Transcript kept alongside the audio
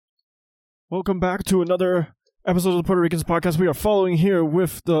Welcome back to another episode of the Puerto Ricans podcast. We are following here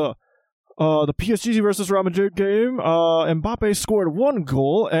with the PSG versus Real Madrid game. Mbappe scored 1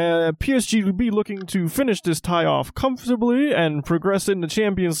 goal, and PSG will be looking to finish this tie off comfortably and progress in the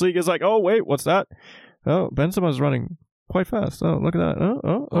Champions League. It's like, oh wait, what's that? Oh, Benzema's running quite fast. Oh, look at that.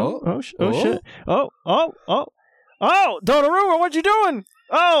 Shit. Oh, Donnarumma, what you doing?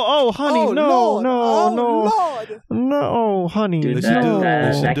 Oh, honey, no, honey. Dude, no.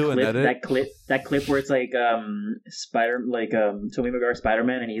 that clip where it's like Tobey Maguire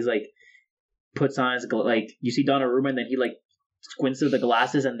Spider-Man, and he's like puts on his you see Donnarumma, and then he like squints through the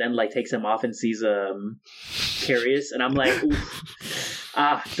glasses, and then like takes them off and sees Karius, and I'm like, oof,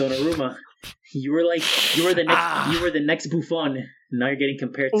 Donnarumma, you were the next Buffon. Now you're getting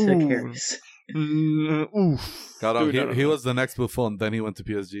compared to Karius. Oof. He was the next Buffon, then he went to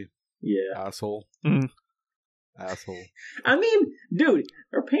PSG. Yeah. Asshole. Asshole. I mean, dude,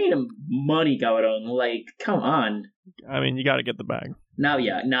 they're paying him money, Cabron. Like, come on. I mean, you gotta get the bag. Now,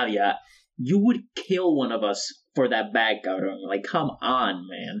 yeah. You would kill one of us for that bag, Cabron. Like, come on,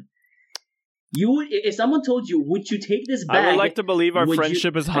 man. You would, if someone told you, would you take this bag? I would like to believe our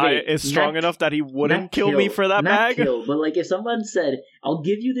friendship is strong enough that he wouldn't kill me for that bag. But like, if someone said, I'll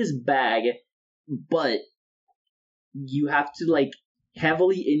give you this bag, but you have to like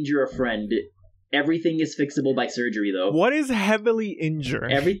heavily injure a friend. Everything is fixable by surgery, though. What is heavily injure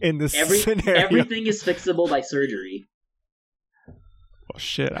in this scenario? Everything is fixable by surgery. Well,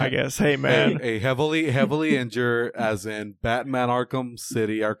 shit, I guess. Hey, man. A heavily injure, as in Batman Arkham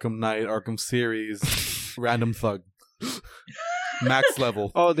City, Arkham Knight, Arkham Series, Random Thug. Max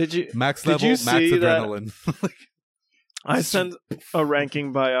level. Oh, did you? Max level, max adrenaline. I sent a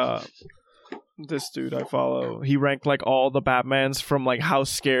ranking by this dude I follow. He ranked like all the Batmans from like how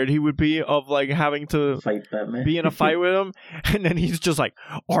scared he would be of like having to fight Batman, be in a fight with him, and then he's just like,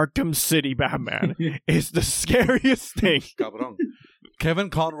 Arkham City Batman is the scariest thing. Cabrón.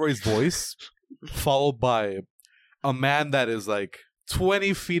 Kevin Conroy's voice, followed by a man that is like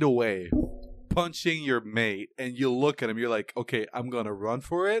 20 feet away, punching your mate, and you look at him, you're like, okay, I'm gonna run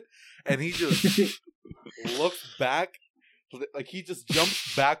for it, and he just looks back. Like, he just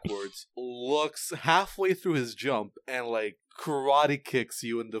jumps backwards, looks halfway through his jump, and, like, karate kicks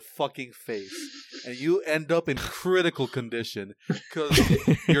you in the fucking face. And you end up in critical condition because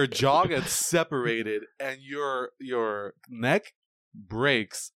your jaw gets separated and your neck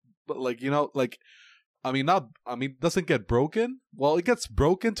breaks. But, like, doesn't get broken. Well, it gets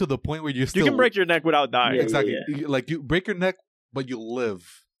broken to the point where you can break your neck without dying. Yeah, exactly. Yeah. Like, you break your neck, but you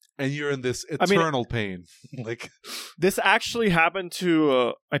live. And you're in this eternal pain. Like, this actually happened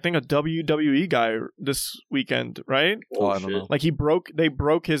to I think a WWE guy this weekend, right? Oh, I don't know. Like, they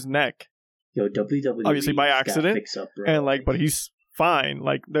broke his neck. Yo, WWE obviously by accident, up, and like, but he's fine.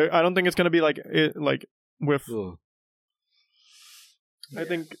 Like, I don't think it's gonna be like with. Ugh. I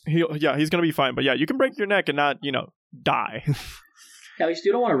think he's gonna be fine. But yeah, you can break your neck and not die. Yeah,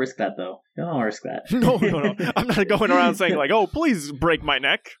 you don't want to risk that, though. You don't want to risk that. No. I'm not going around saying like, "Oh, please break my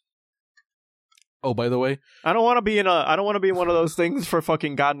neck." Oh, by the way, I don't want to be in one of those things for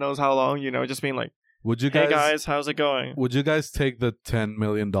fucking God knows how long. Just being like, "Hey guys, how's it going?" Would you guys take the $10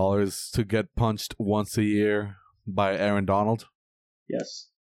 million to get punched once a year by Aaron Donald? Yes.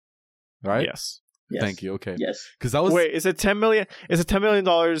 Right? Yes. Thank you. Okay. Yes. Because that was. Wait, is it $10 million? Is it $10 million?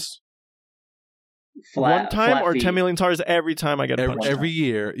 One time or $10 million every time I get punched? Every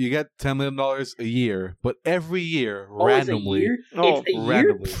year. You get $10 million a year, but every year, randomly. It's a year?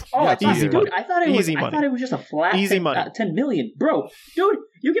 Randomly. Easy money. Dude, I thought it was just a flat easy money. 10 million. Bro, dude,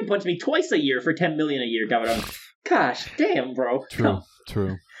 you can punch me twice a year for 10 million a year, Cabrón. Gosh, damn, bro.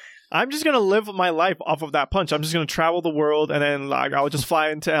 True. I'm just going to live my life off of that punch. I'm just going to travel the world, and then like I'll just fly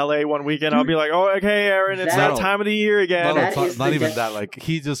into LA one weekend. I'll be like, oh, okay, Aaron, it's that time of the year again. No, it's not even that. Like,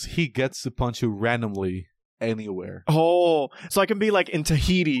 he gets to punch you randomly anywhere. Oh, so I can be like in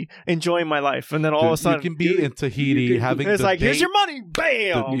Tahiti, enjoying my life, and then all of a sudden... You can be in Tahiti having it's like, here's your money,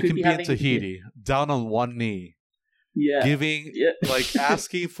 bam! You can be in Tahiti, down on one knee. Yeah.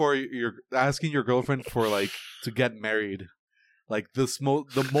 Asking your girlfriend for like to get married. Like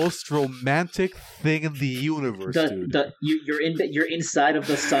the most romantic thing in the universe, dude. You're inside of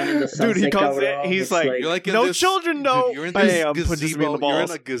the sun and the sunset. Dude, he comes in, he's like no children, no. Dude, you're in Bam, this gazebo. you're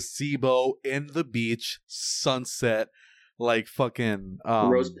in a gazebo in the beach, sunset, like fucking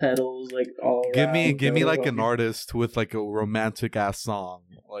rose petals, like all around. Give me like an artist with like a romantic ass song,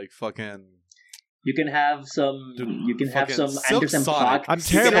 like fucking. You can have some. You can have some Anderson .Paak. I'm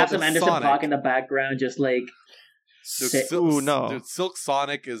terrible. You can have some Anderson .Paak in the background, just like. Dude, Silk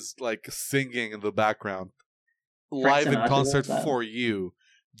Sonic is like singing in the background, live in concert for you.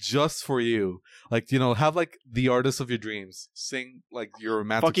 just for you. Like, you know, have like the artist of your dreams sing like your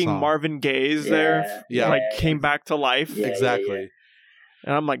romantic Fucking song. Marvin Gaye's there. Yeah. Like came back to life. Yeah. Exactly.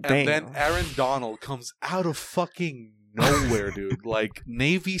 And I'm like, damn. And then Aaron Donald comes out of fucking nowhere, dude. Like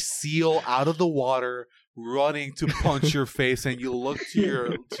Navy SEAL out of the water, running to punch your face, and you look to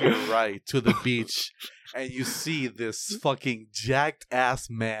your right to the beach, and you see this fucking jacked ass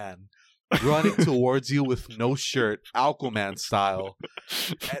man running towards you with no shirt, Aquaman style,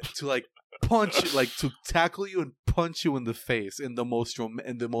 and to like punch, like to tackle you and punch you in the face in the most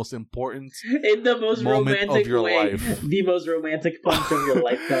important in the most moment romantic of your way, life. the most romantic punch of your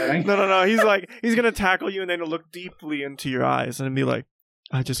life, darling. No. He's like, he's gonna tackle you and then he'll look deeply into your eyes and be like,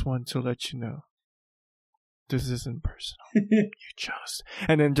 I just want to let you know, this isn't personal. You chose,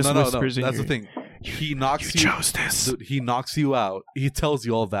 and then just whispers in That's your the thing. He knocks you chose this. Dude, he knocks you out. He tells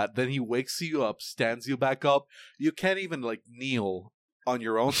you all that. Then he wakes you up, stands you back up. You can't even like kneel on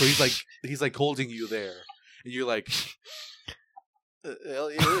your own. So he's like holding you there, and you're like,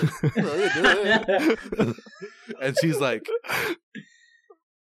 Elliot, what are you doing? And she's like,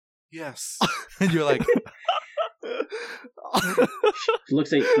 yes, and you're like,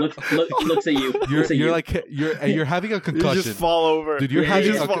 looks at you. You're having a concussion. You just fall over, dude. You're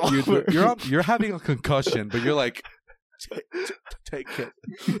having having a concussion, but you're like, take it.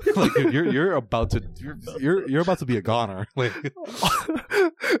 Like, dude, you're about to be a goner. Like,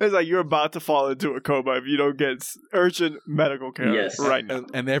 it's like you're about to fall into a coma if you don't get urgent medical care right now.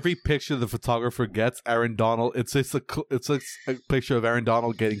 And every picture the photographer gets, Aaron Donald, it's a picture of Aaron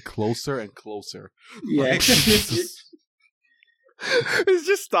Donald getting closer and closer. Yeah. Like, it's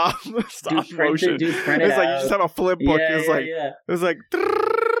just stop motion. It's like you just have a flip book. It's like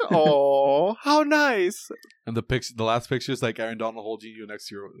oh, how nice. And the last picture is like Aaron Donald holding you next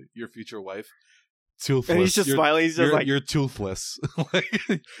to your future wife. Toothless. And he's just smiling. He's just like, you're toothless. Like,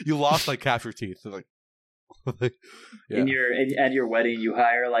 you lost like half your teeth. Like, yeah. At your wedding, you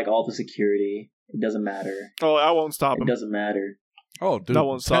hire like all the security. It doesn't matter. Oh, I won't stop him. It doesn't matter. Oh, dude, that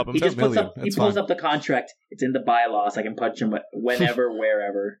won't stop him. He just pulls up the contract. It's in the bylaws. I can punch him whenever,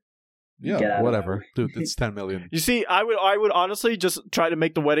 wherever. Yeah, whatever, dude. It's 10 million. You see, I would honestly just try to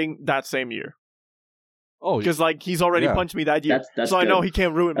make the wedding that same year. Oh, because like he's already punched me that year, that's so good. I know he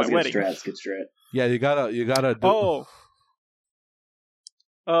can't ruin my wedding. That's good strat. Yeah, you gotta do.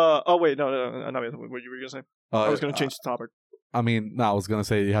 Oh wait, no, what you were gonna say? I was gonna change the topic. I mean, no, I was gonna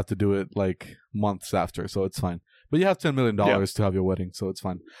say you have to do it like months after, so it's fine. But you have $10 million to have your wedding, so it's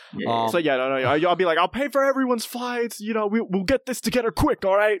fine. Yeah. So yeah, no, I'll be like, I'll pay for everyone's flights. You know, we'll get this together quick.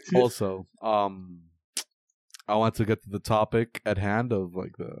 All right. Also, I want to get to the topic at hand of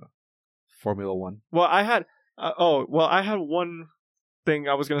like the Formula One. Well, I had one thing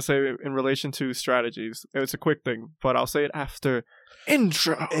I was gonna say in relation to strategies. It's a quick thing, but I'll say it after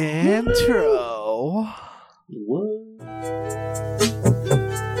intro. What?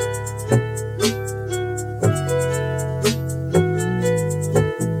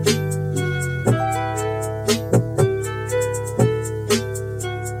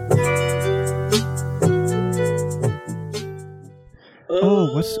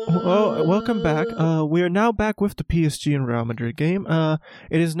 Welcome back. We are now back with the PSG and Real Madrid game.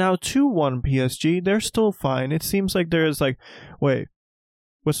 It is now 2-1 PSG. They're still fine. It seems like there is like, wait,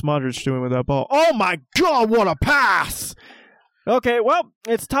 what's Modric doing with that ball? Oh my god, what a pass! Okay, well,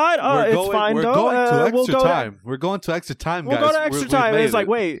 it's tied. It's fine though. We're going to extra time, guys. We'll go to extra time. And it's like,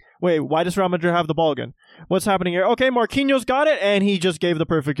 wait, why does Real Madrid have the ball again? What's happening here? Okay, Marquinhos got it, and he just gave the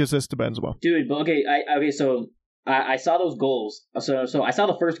perfect assist to Benzema. Dude, but so I saw those goals. So I saw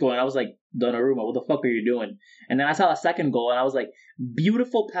the first goal, and I was like, Donnarumma, what the fuck are you doing? And then I saw the second goal, and I was like,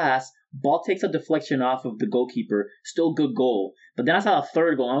 beautiful pass. Ball takes a deflection off of the goalkeeper. Still good goal. But then I saw a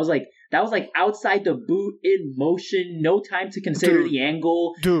third goal, and I was like, that was like outside the boot, in motion, no time to consider the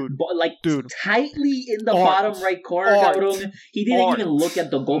angle. Dude. Tightly in the bottom right corner. He didn't even look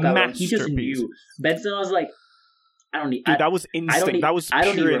at the goal. He just knew. Benzema was like, I don't need. Dude, that was instinct. I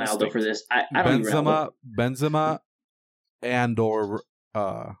don't need Ronaldo for this. I don't need Ronaldo. Benzema and or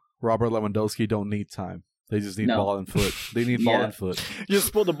Robert Lewandowski don't need time. They just need ball and foot. They need ball and foot. You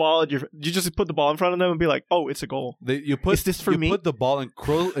just put the ball you just put the ball in front of them and be like, "Oh, it's a goal." You put the ball in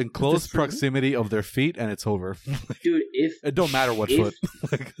close proximity of their feet, and it's over. Dude, it don't matter what foot.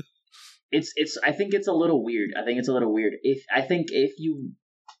 It's. I think it's a little weird.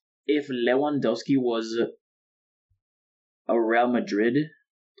 If Lewandowski was a Real Madrid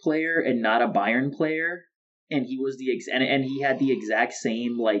player and not a Bayern player, and he was and he had the exact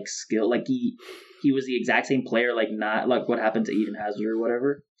same like skill, like he was the exact same player, like not like what happened to Eden Hazard or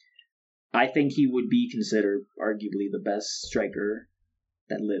whatever, I think he would be considered arguably the best striker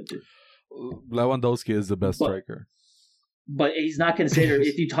that lived. Lewandowski is the best striker. But he's not considered.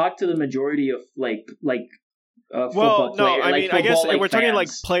 If you talk to the majority of football well, no, players, I mean, I guess we're talking fans, like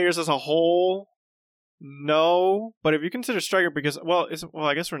players as a whole. No, but if you consider striker, because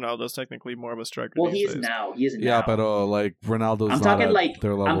I guess Ronaldo's technically more of a striker. Well, he these is days. now. He is now. Yeah, but like Ronaldo's. I'm talking not like at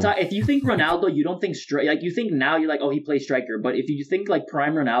their level. if you think Ronaldo, you don't think like you think now you're like, oh, he plays striker. But if you think like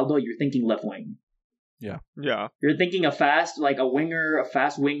prime Ronaldo, you're thinking left wing. Yeah. You're thinking a fast winger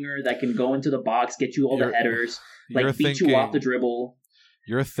that can go into the box, get you all the headers, like beat you off the dribble.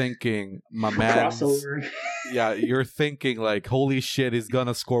 You're thinking, my man. Crossover. Yeah, you're thinking like, holy shit, he's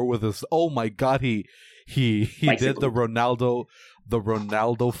gonna score with us. Oh my god, he did the Ronaldo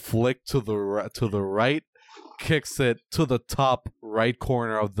flick to the right, kicks it to the top right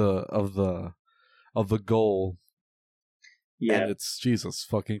corner of the goal. Yeah, and it's Jesus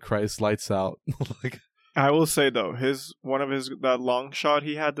fucking Christ, lights out. Like, I will say though, that long shot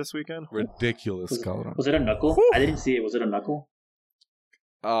he had this weekend, ridiculous. Was it a knuckle? I didn't see it. Was it a knuckle?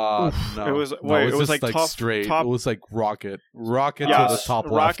 No. It was no, it was like top, straight. top, it was like rocket to the top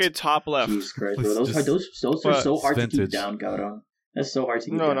left. Rocket top left. Jesus Christ, bro. Those are so hard to keep down, Gauron. That's so hard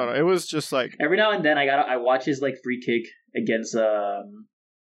to keep down. No. It was just like every now and then I watch his like free kick against was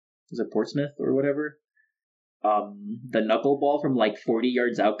it Portsmouth or whatever? The knuckle ball from like 40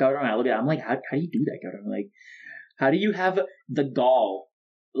 yards out, Gauron. I look at it, I'm like, how do you do that, Gauron? Like, how do you have the gall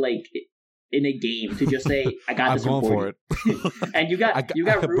like in a game to just say, I got this I'm going for it. And you got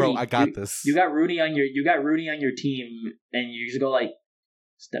Rooney. Bro, I got this. You got Rooney on your team, and you just go like,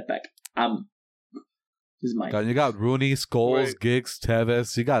 step back. This is mine. God, you got Rooney, Scholes, Giggs,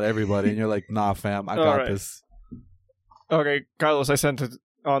 Tevez. You got everybody, and you're like, nah, fam, I got this. Okay, Carlos, I sent it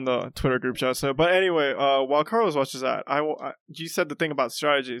on the Twitter group chat. So, but anyway, while Carlos watches that, you said the thing about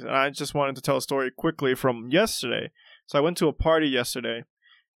strategies, and I just wanted to tell a story quickly from yesterday. So I went to a party yesterday,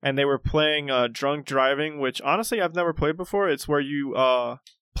 and they were playing Drunk Driving, which honestly I've never played before. It's where you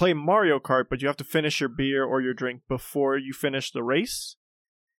play Mario Kart, but you have to finish your beer or your drink before you finish the race.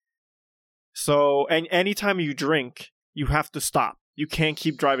 So, and anytime you drink, you have to stop. You can't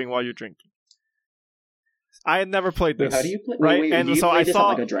keep driving while you're drinking. I had never played this. Wait, how do you play? Right? Wait, and do you so play I this thought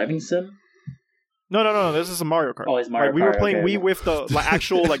on like a driving sim? No. This is a Mario Kart. Oh, it's Mario Kart. We were playing okay. Wii with the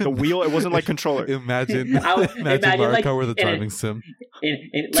actual like the wheel. It wasn't like controller. Imagine Mario like, Kart with a driving sim. In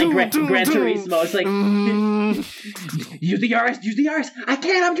like Gran Turismo, it's like use the RS. I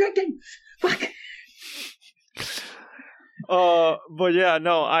can't. I'm drinking. Fuck. But yeah,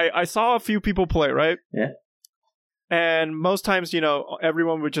 no. I saw a few people play, right? Yeah. And most times,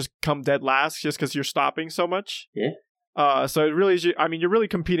 everyone would just come dead last just because you're stopping so much. Yeah. So it really is. I mean, you're really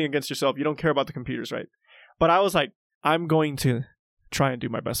competing against yourself. You don't care about the computers, right? But I was like, I'm going to try and do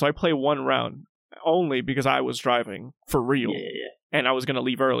my best. So I play one round only because I was driving for real. Yeah. And I was going to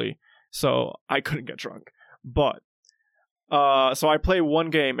leave early. So I couldn't get drunk. But, so I play one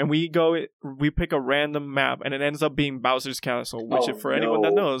game and we pick a random map and it ends up being Bowser's Castle, which for anyone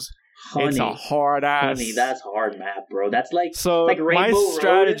that knows, it's a hard ass. Honey, that's hard map, bro. That's like, so like Rainbow my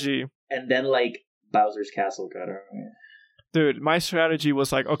strategy. Road and then like Bowser's Castle. Dude, my strategy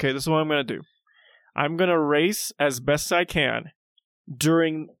was like, okay, this is what I'm going to do. I'm going to race as best I can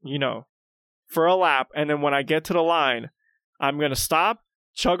during, for a lap. And then when I get to the line, I'm going to stop,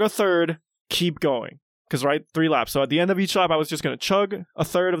 chug a third, keep going. Because, 3 laps. So at the end of each lap, I was just going to chug a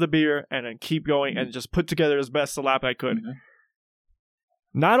third of the beer and then keep going and just put together as best a lap I could. Mm-hmm.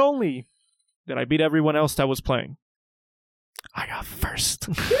 Not only did I beat everyone else that was playing, I got first.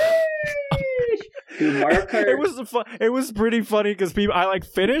 Dude, Mario Kart. It was pretty funny because I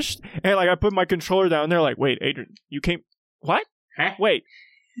finished and I put my controller down and they're like, "Wait, Adrian, you came? What? Huh? Wait,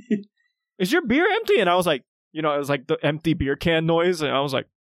 is your beer empty?" And I was like, it was like the empty beer can noise, and I was like,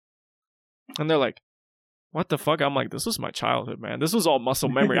 and they're like, "What the fuck?" I'm like, "This was my childhood, man. This was all muscle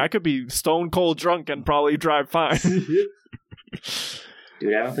memory. I could be stone cold drunk and probably drive fine."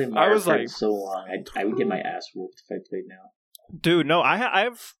 Dude, I haven't played Mario Kart in so long. I would get my ass whooped if I played now. Dude, no,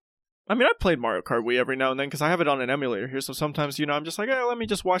 I've played Mario Kart Wii every now and then because I have it on an emulator here. So sometimes, I'm just like, let me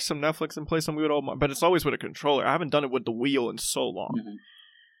just watch some Netflix and play some good old. But it's always with a controller. I haven't done it with the wheel in so long.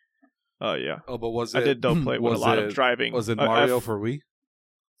 Mm-hmm. Yeah. Oh, but was it? I did play with a lot of driving. Was it Mario for Wii?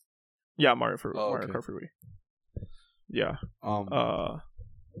 Yeah, Mario Kart for Wii. Yeah.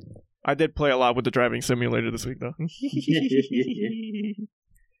 I did play a lot with the driving simulator this week, though.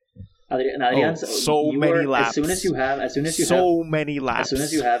 Adrian, so many laps. As soon as you have many laps. As soon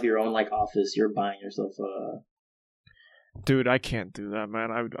as you have your own office, you're buying yourself a. Dude, I can't do that,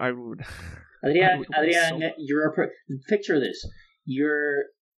 man. I would. Adrian, picture this. You're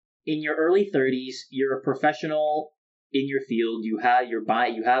in your early 30s. You're a professional in your field. You have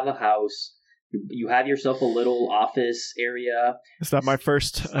you have a house. You have yourself a little office area. Is that my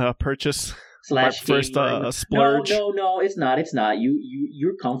first purchase? Slash my first splurge? No, it's not. It's not.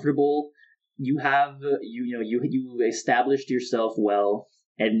 You're comfortable. You have you established yourself well,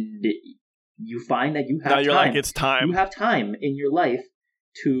 and you find that you have now you're time. like, it's time. You have time in your life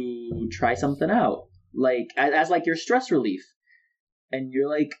to try something out, like as like your stress relief, and you're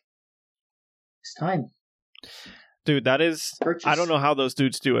like, it's time. Dude, that is... Purchase. I don't know how those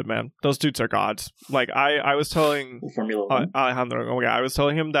dudes do it, man. Those dudes are gods. Like, I was telling... Formula One. Alejandro, okay, I was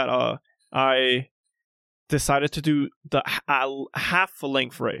telling him that I decided to do the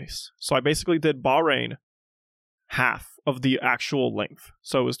half-length race. So I basically did Bahrain half of the actual length.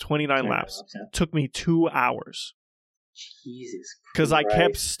 So it was 29 laps. Yeah. Took me 2 hours. Jesus. Because I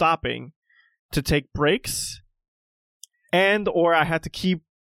kept stopping to take breaks, or I had to keep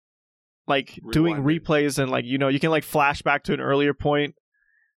like doing replays, and like, you know, you can like flash back to an earlier point,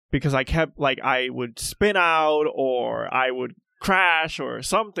 because I kept like, I would spin out or I would crash or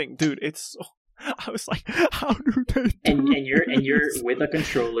something. Dude, it's so, I was like, how do they do and you're with a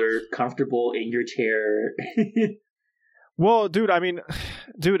controller, comfortable in your chair. Well, dude, I mean,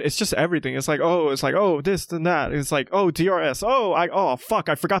 dude, it's just everything. It's like, oh, this and that. It's like, oh, DRS. Oh, fuck,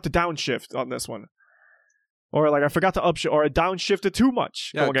 I forgot to downshift on this one. Or like, I forgot to upshift, or I downshifted too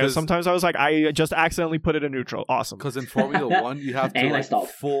much. Yeah, okay, sometimes I was like, I just accidentally put it in neutral. Awesome. Because in Formula 1, you have to And I like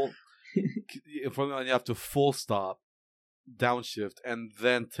stopped. in Formula 1, you have to full stop, downshift, and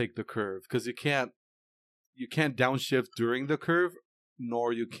then take the curve. Because you can't downshift during the curve,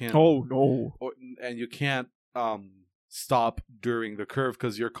 nor you can. Oh no. And you can't stop during the curve,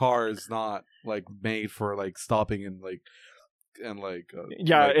 because your car is not like made for like stopping and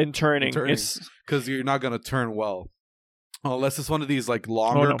in turning. It's because you're not gonna turn well unless it's one of these like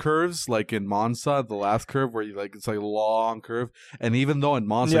longer curves, like in Monza, the last curve where you like, it's like a long curve, and even though in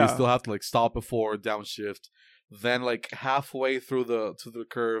Monza you still have to like stop before downshift, then like halfway through the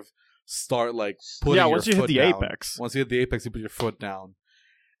curve start like putting once you hit the apex. Once you hit the apex, you put your foot down,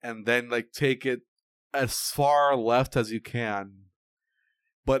 and then like take it as far left as you can,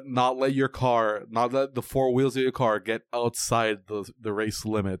 but not let the four wheels of your car get outside the race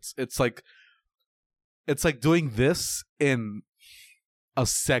limits. It's like doing this in a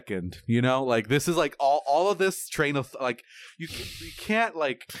second, you know? Like, this is like all of this train of like, you can't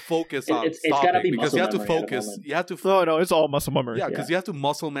like focus on it's stopping, gotta be because you have to muscle memory focus. You have to no, it's all muscle memory. Yeah, because you have to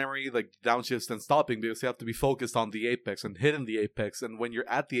muscle memory like downshifts and stopping, because you have to be focused on the apex and hitting the apex. And when you're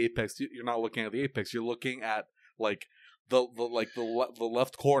at the apex, you're not looking at the apex. You're looking at like the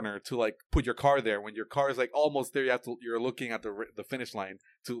left corner to like put your car there. When your car is like almost there, you're looking at the finish line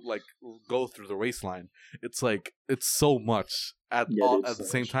to like go through the race line. It's like, it's so much at the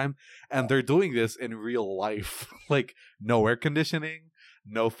same time, and they're doing this in real life. Like, no air conditioning,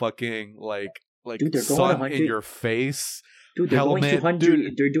 no fucking like dude, sun in your face. Dude, they're helmet. going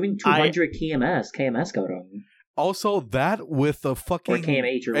 200. They're doing 200 KMS got on. Also, that with a fucking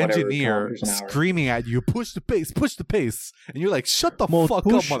engineer screaming at you, push the pace, and you're like, shut the fuck up,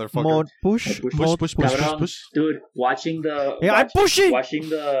 motherfucker. Push. Dude, watching the I'm pushing. Watching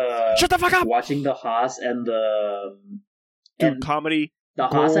the shut the fuck up. Watching the Haas and the comedy. The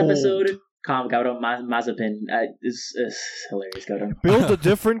Haas episode. Cabrón, Mazepin is hilarious. Cabrón. Build a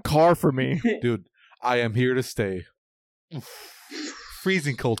different car for me, dude. I am here to stay.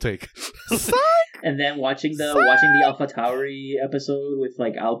 Freezing cold take. And then watching the AlphaTauri episode with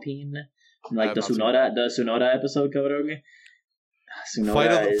like Alpine, like the Tsunoda episode, cabrón.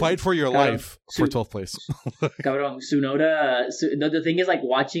 Fight for your life for 12th place. Cabrón, Tsunoda. The thing is, like,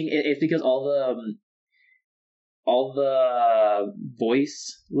 watching it's because all the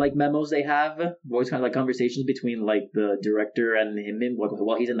voice like memos they have, voice kind of like conversations between like the director and him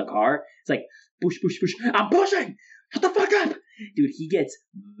while he's in the car. It's like, push, I'm pushing. Shut the fuck up! Dude, he gets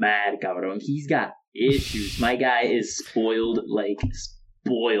mad, cabrón. He's got issues. My guy is spoiled.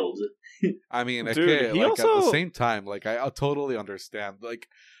 I mean, dude, okay, like also... at the same time, like I totally understand. Like,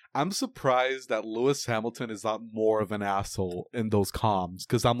 I'm surprised that Lewis Hamilton is not more of an asshole in those comms,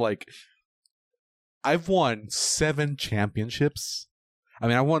 because I'm like, I've won 7 championships. I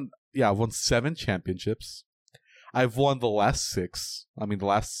mean, I've won 7 championships. I've won the last 6. I mean, the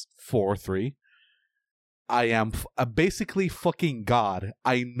last 4 or 3. I am basically fucking God.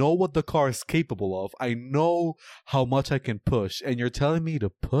 I know what the car is capable of. I know how much I can push. And you're telling me to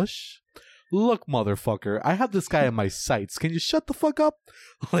push? Look, motherfucker, I have this guy in my sights. Can you shut the fuck up?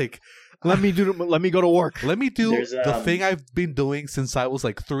 Like, let me go to work. Let me do the thing I've been doing since I was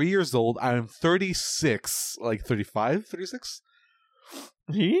like 3 years old. I'm 36, like 35, 36.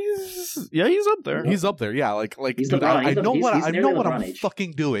 He's up there. He's up there, yeah. Like, He's dude, LeBron. I know what he's I know nearly what LeBron I'm age.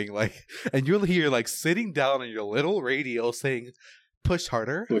 fucking doing. Like, and you're here, like, sitting down on your little radio saying, "Push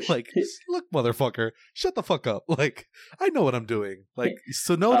harder." Push. Like, look, motherfucker, shut the fuck up. Like, I know what I'm doing. Like,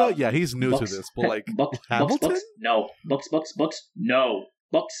 Sonoda, yeah, he's new Bucks, to this, but like, Bucks, Hamilton, Bucks, no. Bucks, no.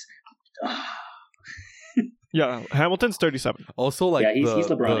 Bucks. Yeah, Hamilton's 37. also like, yeah, he's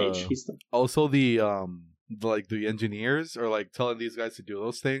LeBron age. also the engineers are like telling these guys to do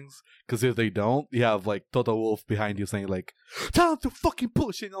those things, because if they don't, you have like Toto Wolff behind you saying like, "Tell him to fucking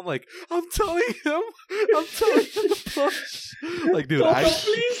push," and I'm like, I'm telling him to push. Like, dude,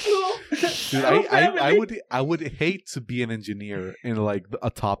 I would hate to be an engineer in like a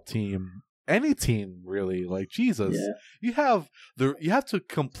top team, any team really. Like, Jesus, Yeah. you have to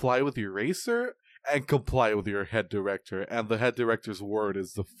comply with your racer and comply with your head director, and the head director's word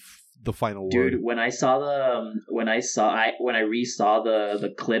is the final word. Dude, when I resaw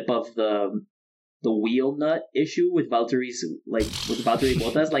the clip of the wheel nut issue with Valtteri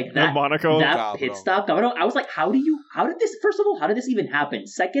Bottas, like that Monaco. that pit stop, I was like, how did this, first of all, how did this even happen?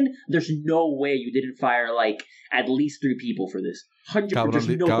 Second, there's no way you didn't fire like at least 3 people for this. 100%, there's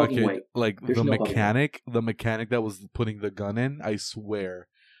no fucking way. Like, There's the no fucking mechanic that was putting the gun in, I swear,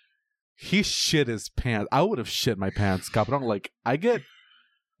 he shit his pants. I would have shit my pants, Cabron. Like, I get,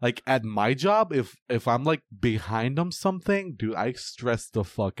 like, at my job, if I'm like behind on something, dude, I stress the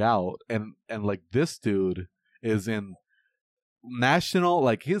fuck out. And like, this dude is in national,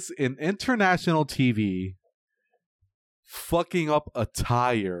 like, he's in international TV, fucking up a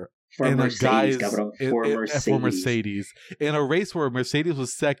tire For in Mercedes, a guy's cabrón. for Mercedes in a race where Mercedes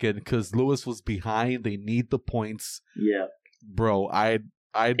was second because Lewis was behind. They need the points, Yeah. bro.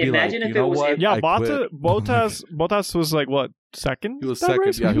 I'd be Imagine like, if you it know was- what? Yeah, I quit. Bottas was like what, second? He was that second,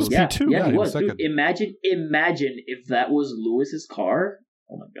 race? yeah, He he was was- Yeah, P2. yeah, he he was was. Dude, second. imagine if that was Lewis's car.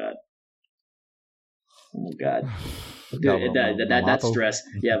 Oh my god. Oh my god. Dude, that's stress.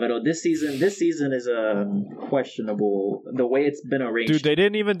 Yeah, but this season is questionable. The way it's been arranged. Dude, they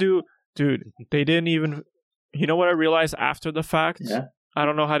didn't even. You know what I realized after the fact? Yeah. I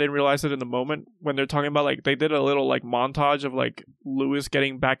don't know how I didn't realize it in the moment when they're talking about like they did a little like montage of like Lewis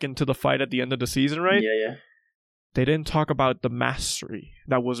getting back into the fight at the end of the season, right? Yeah. They didn't talk about the mastery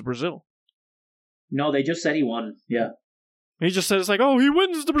that was Brazil. No, they just said he won. Yeah. He just said it's like, oh, he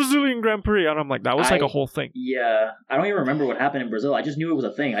wins the Brazilian Grand Prix, and I'm like, that was like a whole thing. Yeah, I don't even remember what happened in Brazil. I just knew it was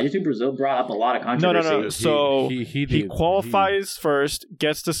a thing. I just knew Brazil brought up a lot of controversy. No. So he qualifies first,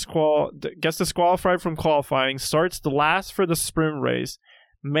 gets disqualified from qualifying, starts the last for the sprint race,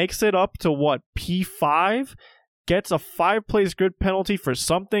 makes it up to what, P5, gets a 5-place grid penalty for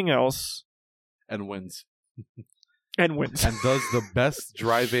something else, and wins. and wins. And does the best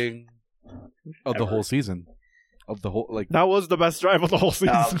driving of the whole season. Of the whole, like, That was the best drive of the whole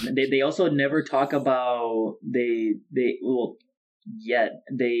season. They also never talk about the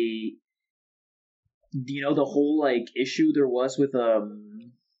whole like issue there was with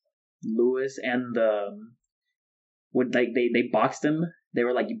Lewis and when like they boxed him. They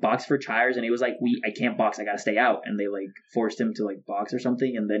were like, you box for tires, and he was like, I can't box, I gotta stay out, and they like forced him to like box or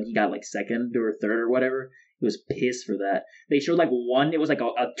something, and then he got like second or third or whatever. He was pissed for that. They showed like it was like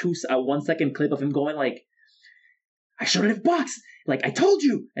a 1 second clip of him going like, I shouldn't have boxed. Like, I told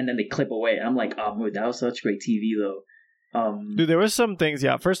you. And then they clip away. And I'm like, oh, dude, that was such great TV, though. Dude, there was some things,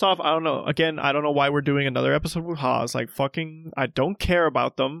 yeah. First off, I don't know. Again, I don't know why we're doing another episode with Haas. Like, fucking, I don't care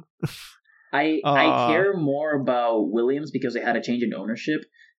about them. I care more about Williams because they had a change in ownership.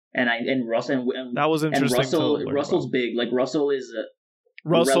 And Russell and that was interesting. Russell's big. Like, Russell is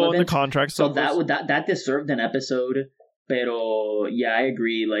Russell relevant. in the contract. So that deserved an episode. Pero yeah, I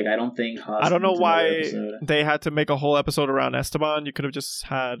agree. Like, I don't think Haas. I don't know needs why another episode. they had to make a whole episode around Esteban. You could have just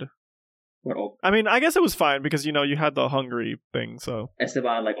had. What, I mean, I guess it was fine because you had the Hungary thing. So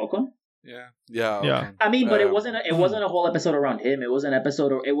Esteban, like Ocon. Yeah. Okay. I mean, but it wasn't a whole episode around him. It was an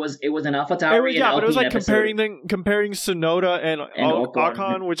episode. It was an AlphaTauri. But it was like episode. comparing Sonoda and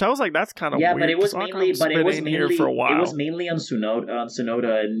Ocon, which I was like, that's kind of weird. But it was mainly here for a while. It was mainly on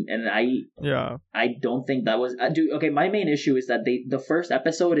Sonoda, and I don't think that was. Okay, my main issue is that the first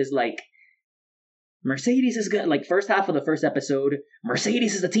episode is like, Mercedes is good. Like, first half of the first episode,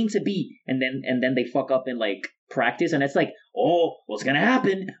 Mercedes is the team to beat, and then they fuck up in like practice, and it's like, oh, what's gonna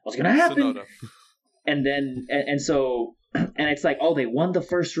happen? Sonoda. And then so it's like, oh, they won the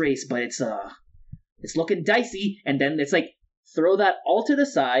first race, but it's looking dicey. And then it's like, throw that all to the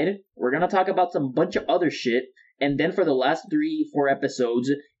side. We're gonna talk about some bunch of other shit, And then for the last 3-4 episodes,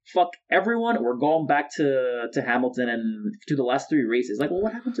 fuck everyone. We're going back to Hamilton and to the last 3 races. Like, well,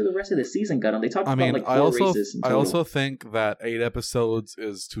 what happened to the rest of the season, Gunn? They talked about like 4 races. I also think that 8 episodes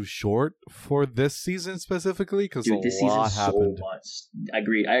is too short for this season specifically because a this lot season happened. So much.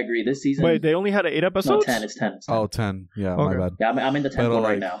 I agree. This season. Wait, they only had 8 episodes? No, 10. It's 10. Oh, 10. Yeah, Okay. my bad. Yeah, I'm in the 10th one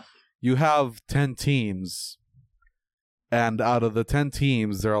right now. You have 10 teams. And out of the 10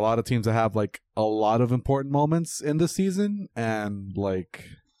 teams, there are a lot of teams that have like a lot of important moments in the season, and like,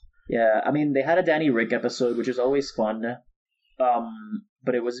 yeah, I mean they had a Danny Rick episode, which is always fun,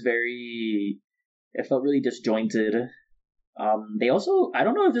 but it was it felt really disjointed. They also, I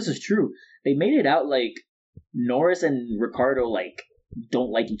don't know if this is true, they made it out like Norris and Ricciardo like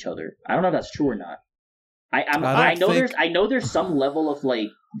don't like each other. I don't know if that's true or not. I know there's some level of like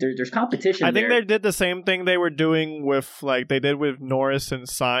there's competition. I think they did the same thing they were doing with like they did with Norris and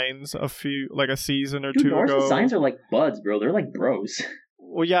Sainz a season or two Norris ago. and Sainz are like buds, bro. They're like bros.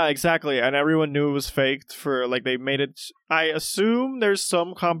 Well, yeah, exactly, and everyone knew it was faked for like they made it. I assume there's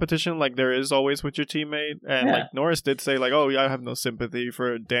some competition like there is always with your teammate, and like Norris did say like, oh yeah, I have no sympathy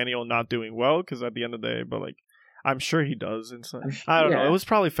for Daniel not doing well because at the end of the day, but like. I'm sure he does. And so, I don't know. It was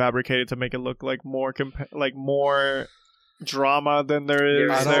probably fabricated to make it look like more more drama than there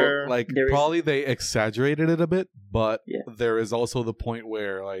is there. Probably they exaggerated it a bit, but there is also the point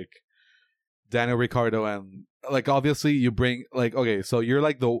where like Daniel Ricciardo and like obviously you bring like okay, so you're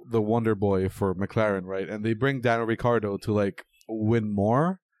like the wonder boy for McLaren, right? And they bring Daniel Ricciardo to like win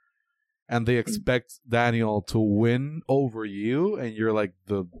more, and they expect Daniel to win over you, and you're like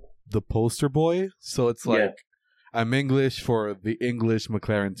the poster boy. So it's like. Yeah. I'm English for the English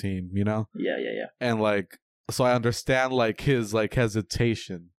McLaren team, you know? Yeah. And like, so I understand like his like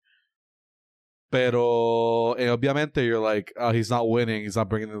hesitation. Pero, obviamente you're like, oh, he's not winning, he's not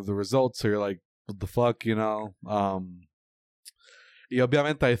bringing the results, so you're like, what the fuck, you know?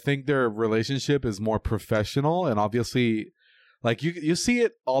 Obviamente I think their relationship is more professional, and obviously, like you see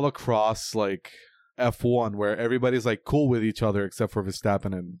it all across like F1 where everybody's like cool with each other except for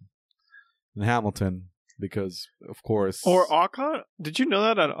Verstappen and Hamilton. Because, of course... Or Ocon? Did you know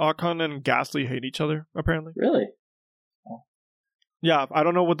that Ocon and Gasly hate each other, apparently? Really? Oh. Yeah, I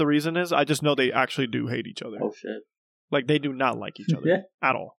don't know what the reason is. I just know they actually do hate each other. Oh, shit. Like, they do not like each other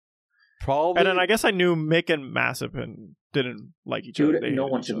at all. Probably... And then I guess I knew Mick and Mazepin didn't like each other. No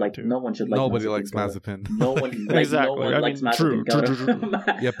one should like Nobody likes Mazepin. No one, exactly. No one likes Mazepin. True.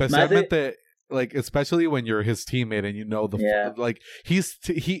 Yeah, especially like especially when you're his teammate and you know like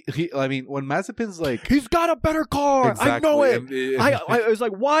I mean when Mazepin's like he's got a better car. Exactly. I know it. I was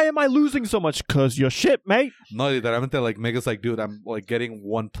like, why am I losing so much? Cause you're shit, mate. No, literalmente like Mega's like, dude, I'm like getting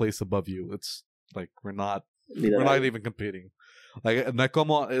one place above you. It's like we're not even competing. Like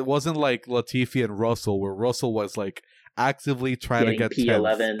it wasn't like Latifi and Russell where Russell was like actively trying to get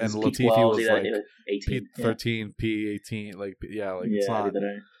P11 and Latifi was like 18, P13, P18, like it's not.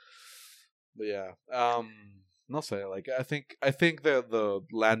 But yeah, no say like I think the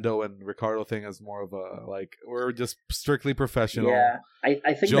Lando and Ricciardo thing is more of a like we're just strictly professional. Yeah,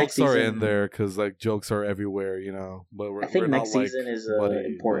 I think jokes are in there because like jokes are everywhere, you know. But I think next season is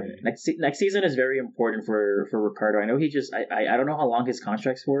important. Next season is very important for Ricciardo. I know he just I don't know how long his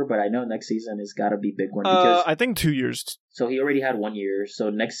contract's for, but I know next season has got to be a big one. Because I think 2 years. So he already had 1 year. So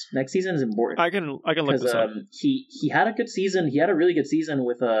next season is important. I can look this up. He had a good season. He had a really good season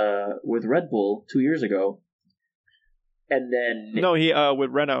with Red Bull 2 years ago. And then no, he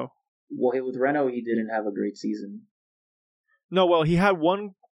with Renault. Well, with Renault, he didn't have a great season. No, well, he had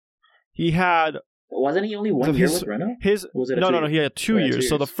one. He had. Wasn't he only 1 year with Renault? No. He had 2 years.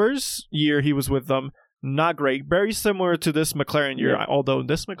 So the first year he was with them, not great. Very similar to this McLaren year. Yeah. Although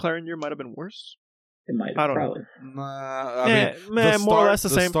this McLaren year might have been worse. It might. I don't probably. know. I mean, more or less the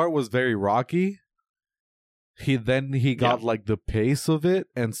same. The start was very rocky. He got like the pace of it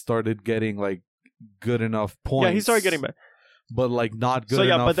and started getting like good enough points. Yeah, he started getting back. But like not good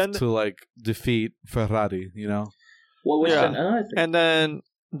enough to like defeat Ferrari, you know? What was another thing? And then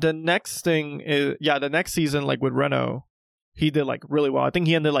the next thing is the next season, like with Renault, he did like really well. I think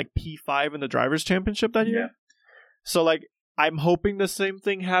he ended like P5 in the drivers' championship that year. Yeah. So like I'm hoping the same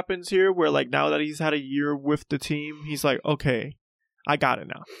thing happens here where like now that he's had a year with the team, he's like, okay, I got it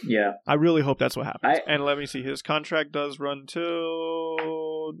now. Yeah. I really hope that's what happens. And let me see, his contract does run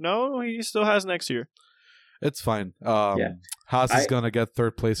till... No, he still has next year. It's fine. Haas is going to get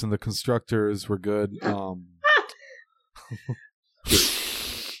third place in the constructors. We're good.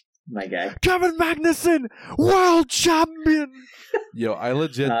 My guy. Kevin Magnussen, world champion! Yo, I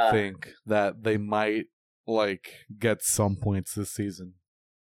legit think that they might like get some points this season.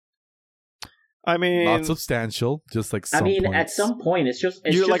 I mean, Not substantial, just like some I mean, points. at some point, it's just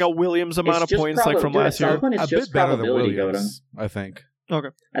you're like a Williams amount of just points like from last At year. some point, it's a just bit better than probability, Godong. Williams, I think.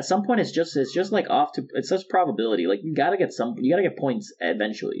 At some point, it's just like off to. It's just probability. Like you gotta get points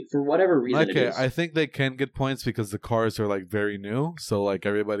eventually for whatever reason. Okay, it is. I think they can get points because the cars are like very new, so like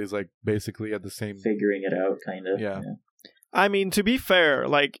everybody's like basically at the same. Figuring it out, kind of. Yeah. I mean, to be fair,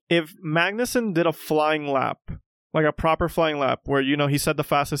 like if Magnussen did a flying lap, like a proper flying lap, where he set the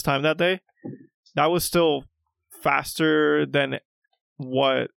fastest time that day, that was still faster than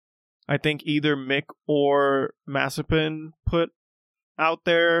what I think either Mick or Mazepin put out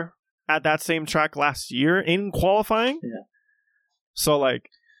there at that same track last year in qualifying. Yeah. So like,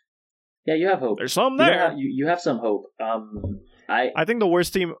 yeah, you have hope. there's some there. You have some hope. I think the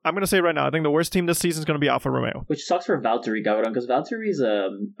worst team. I'm gonna say it right now. I think the worst team this season is gonna be Alfa Romeo. Which sucks for Valtteri Gaudong because Valtteri's a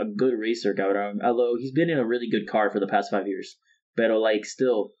good racer, Gaudong. Although he's been in a really good car for the past 5 years, but like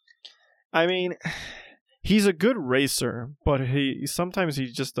still. I mean, he's a good racer, but sometimes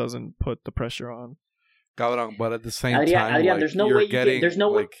he just doesn't put the pressure on. Gaudong, but at the same Adrian, time, like, there's no you're way. getting, There's no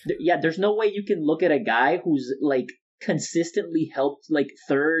like, way. Yeah, there's no way you can look at a guy who's like consistently helped like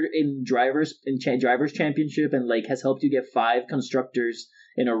third in drivers championship and like has helped you get 5 constructors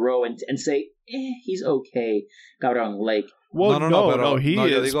in a row and say he's okay. Gaudong, like well, no, he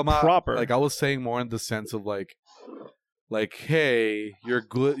is proper. Like I was saying more in the sense of like hey, you're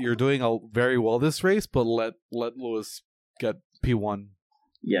good, you're doing very well this race, but let Lewis get P1.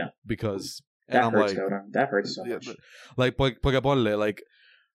 Yeah, because that I'm hurts, like, Gaudong. That hurts so much. Like porque ponle like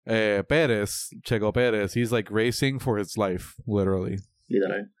Checo Perez, he's like racing for his life, literally.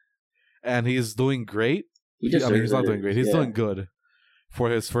 Literally. And he's doing great. He's not doing great. He's doing good for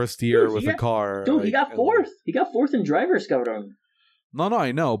his first year with the car. Dude, he got 4th. He got 4th in drivers, Gaudong. No,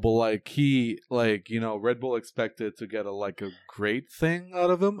 I know, but like Red Bull expected to get a great thing out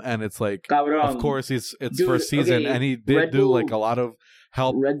of him, and it's like, Gaudong, of course, it's first season, and he did Red do Bull, like a lot of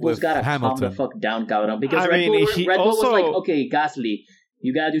help. Red Bull's with gotta Hamilton. calm the fuck down, Gaudong, because Red Bull was like, okay, Gasly,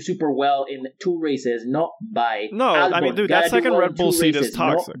 you gotta do super well in 2 races, not by. No, Albon, I mean, dude, that second Red Bull seat is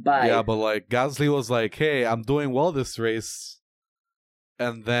toxic. Yeah, but like Gasly was like, hey, I'm doing well this race,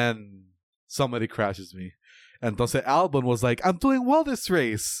 and then somebody crashes me. And entonces Albon was like, I'm doing well this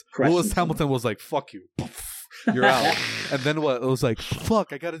race. Lewis Hamilton was like, fuck you. You're out. And then what? It was like,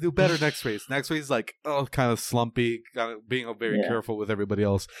 fuck, I gotta do better next race. Next race, like, kind of slumpy, kind of being very careful with everybody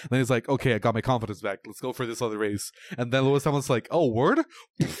else. And then he's like, okay, I got my confidence back. Let's go for this other race. And then Lewis Hamilton's like, oh, word?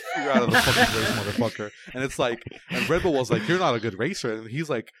 You're out of the fucking race, motherfucker. And it's like, and Red Bull was like, you're not a good racer. And he's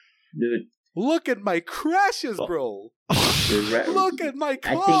like, dude, look at my crashes, bro. Look at my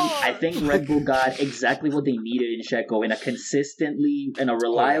car. I think Red Bull got exactly what they needed in Checo, in a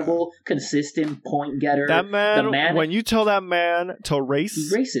reliable, consistent point getter. That man, when you tell that man to race,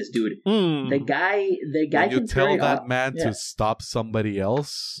 he races, dude. The guy when you can tell that off. man to stop somebody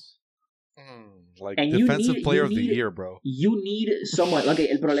else. Like and defensive player of the year, bro. You need someone. Okay,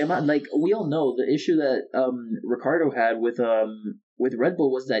 el problema, like we all know, the issue that Ricardo had with Red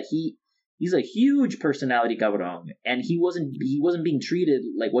Bull was that he's a huge personality, Gaudong, and he wasn't being treated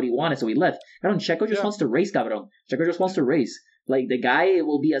like what he wanted, so he left. Checo just wants to race, Gaudong. Checo just wants to race. Like the guy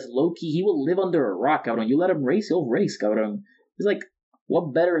will be as low key. He will live under a rock, Gaudong. You let him race, he'll race, Gaudong. It's like,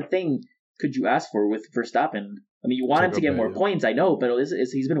 what better thing could you ask for with Verstappen? I mean, you want him to get more points, I know, but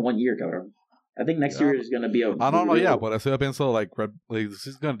he's been 1 year, Gaudong. I think next year is going to be a... I don't know, yeah, but I still think so, like,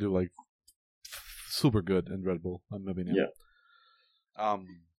 he's going to do, like, super good in Red Bull, in my opinion. Yeah. I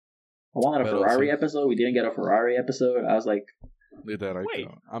wanted a Ferrari episode. We didn't get a Ferrari episode. I was like... They did,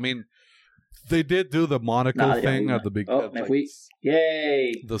 I mean, they did do the Monaco thing at the beginning.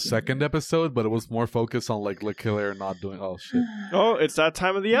 Yay! The second episode, but it was more focused on, like, Leclerc not doing... Oh, shit. Oh, it's that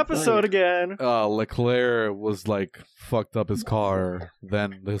time of the episode again. Leclerc was, like, fucked up his car.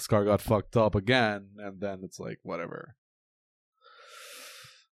 Then his car got fucked up again. And then it's like, whatever.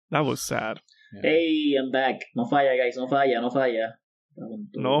 That was sad. Yeah. Hey, I'm back. No falla, guys. No falla.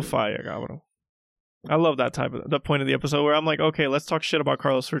 No fire, cabrón. I love that the point of the episode where I'm like, okay, let's talk shit about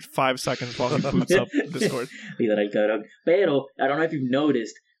Carlos for 5 seconds while he boots up Discord. Pero, I don't know if you've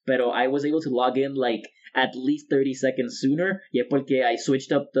noticed, pero I was able to log in like at least 30 seconds sooner. Yeah, porque I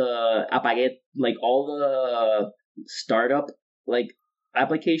switched up apagué like all the startup like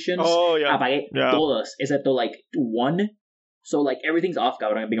applications. Oh, yeah. Apagué todas, excepto like 1. So, like, everything's off,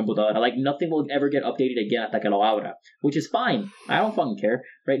 cabrón, en mi computadora. Like, nothing will ever get updated again hasta que lo abra. Which is fine. I don't fucking care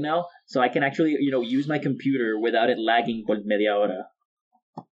right now. So I can actually, use my computer without it lagging por media hora.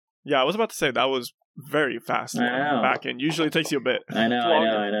 Yeah, I was about to say, that was very fast. Back in. Usually it takes you a bit. I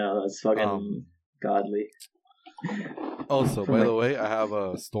know. That's fucking godly. Also, by the way, I have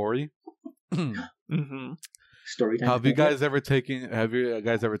a story. Mm-hmm. Story time. Have you guys ever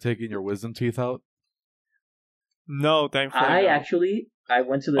taken your wisdom teeth out? No, thankfully. I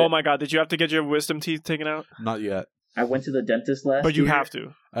went to the. Oh my god, did you have to get your wisdom teeth taken out? Not yet. I went to the dentist last. But you year. have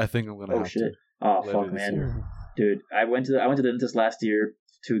to. I think I'm gonna Oh have shit! to. Oh later fuck, this man, year. dude. I went to the dentist last year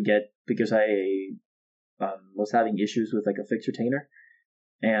to get because I was having issues with like a fixed retainer,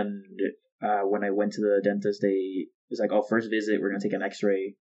 and when I went to the dentist, they was like, "Oh, first visit, we're gonna take an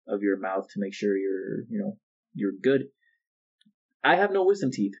X-ray of your mouth to make sure you're good." I have no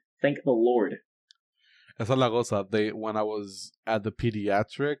wisdom teeth. Thank the Lord. Esa es la cosa. When I was at the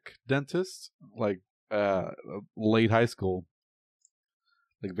pediatric dentist, like late high school,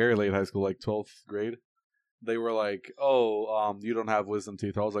 like very late high school, like 12th grade, they were like, "Oh, you don't have wisdom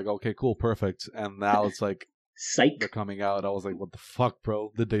teeth." I was like, "Okay, cool, perfect." And now it's like Psych. they're coming out. I was like, "What the fuck,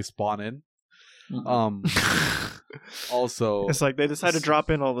 bro? Did they spawn in?" Also, It's like they decided to drop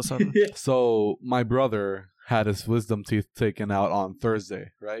in all of a sudden. so my brother had his wisdom teeth taken out on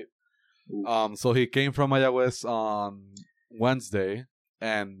Thursday, right? So he came from Mayagüez on Wednesday,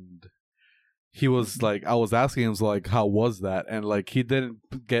 and he was like, I was asking him, so like, how was that? And like, he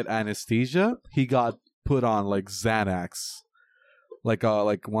didn't get anesthesia. He got put on like Xanax, like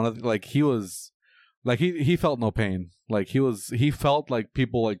one of like he was like he felt no pain. Like he felt like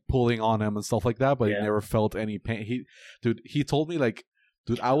people like pulling on him and stuff like that, but he never felt any pain. He told me like,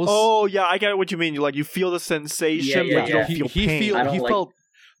 dude, I was. Oh yeah, I get what you mean. You feel the sensation, but you don't feel pain. He felt.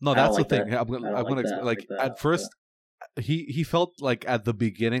 No, that's the thing. That. I'm gonna like at first. He felt like at the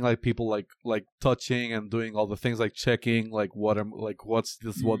beginning, like people like touching and doing all the things, like checking like what's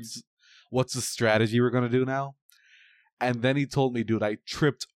the strategy we're gonna do now. And then he told me, dude, I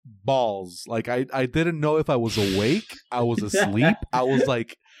tripped balls. Like I didn't know if I was awake, I was asleep, I was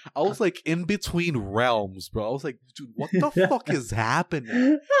like in between realms, bro. I was like, dude, what the fuck is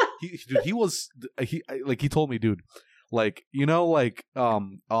happening? He told me, dude, like, you know, like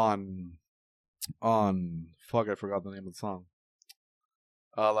on fuck, I forgot the name of the song.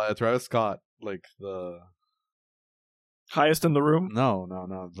 Like Travis Scott, like the Highest in the Room. No,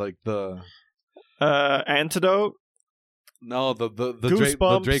 like the Antidote. No, the Drake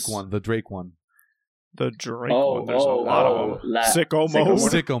one. The Drake one. The Drake one. There's a lot of them. Sicko mode.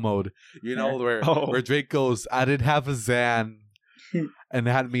 Sicko mode. You know where Drake goes, I didn't have a Xan, and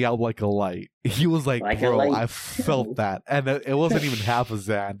had me out like a light. He was like bro, I felt that, and it wasn't even half a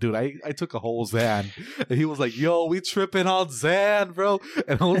Xan, dude. I took a whole Xan, and he was like, yo, we tripping on Xan, bro.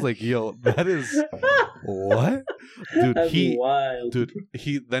 And I was like, yo, that is what, dude. That's wild. Dude.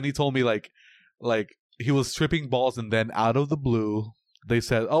 He told me like. He was tripping balls, and then out of the blue, they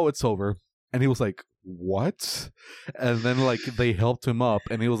said, "Oh, it's over," and he was like, "What?" And then like they helped him up,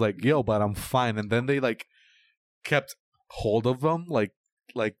 and he was like, "Yo, but I'm fine." And then they like kept hold of him, like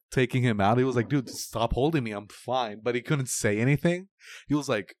taking him out. He was like, "Dude, stop holding me. I'm fine." But he couldn't say anything. He was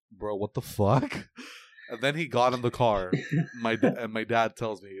like, "Bro, what the fuck?" And then he got in the car. My dad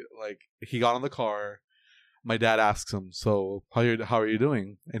tells me, like, he got in the car. My dad asks him, "So how are you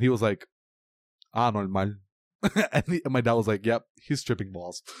doing?" And he was like, normal. And my dad was like, "Yep, he's tripping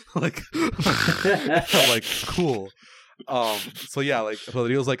balls." Like, I'm like, cool. So yeah, like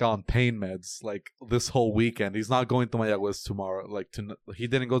Rodrigo's like on pain meds like this whole weekend. He's not going to Mayagüez tomorrow. Like he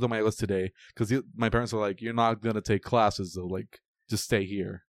didn't go to Mayagüez today because my parents were like, "You're not gonna take classes, though. Like, just stay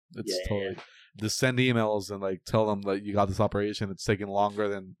here." It's totally just send emails and like tell them that you got this operation. It's taking longer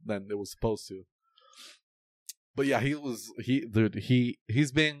than it was supposed to. But yeah,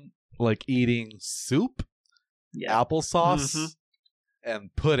 he's been like eating soup, applesauce,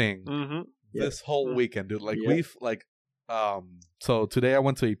 and pudding this whole weekend, dude. Like we've like, so today I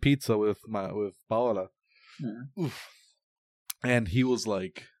went to eat pizza with Paola, and he was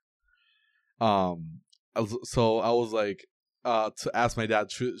like, so I was like, to ask my dad,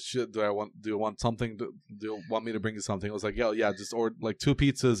 do you want something? Do you want me to bring you something? I was like, yeah, just order like 2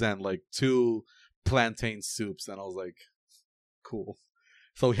 pizzas and like 2 plantain soups, and I was like, cool.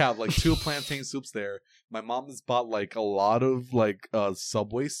 So we have like 2 plantain soups there. My mom has bought like a lot of like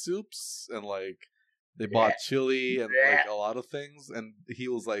Subway soups, and like they bought chili and like a lot of things. And he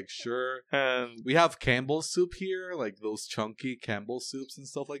was like, sure. And we have Campbell's soup here, like those chunky Campbell's soups and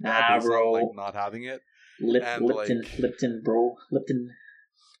stuff like that. Bro, like not having it. Lipton, bro. Lipton.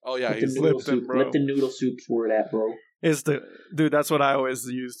 Oh yeah, he's Lipton, bro. Lipton noodle soups were that, bro. Dude, that's what I always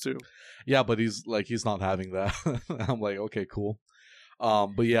use too. Yeah, but he's not having that. I'm like, okay, cool.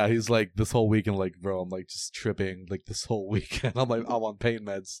 But yeah, he's like this whole weekend, like, bro, I'm like just tripping like this whole weekend. I'm like, I'm on pain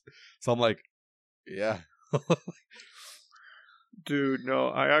meds, so I'm like, yeah. Dude,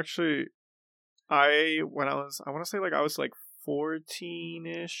 no, I want to say like I was like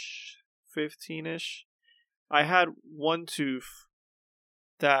 14-ish, 15-ish. I had one tooth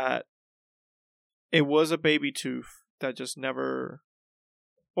that it was a baby tooth that just never,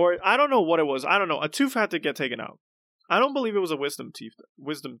 or I don't know what it was. I don't know. A tooth had to get taken out. I don't believe it was a wisdom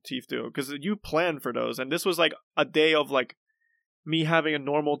teeth though, because you planned for those, and this was like a day of like me having a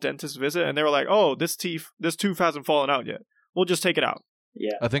normal dentist visit, and they were like, "Oh, this tooth hasn't fallen out yet. We'll just take it out."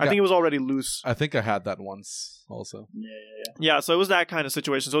 Yeah. I think it was already loose. I think I had that once also. Yeah, so it was that kind of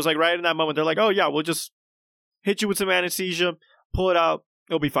situation. So it was like right in that moment, they're like, "Oh yeah, we'll just hit you with some anesthesia, pull it out,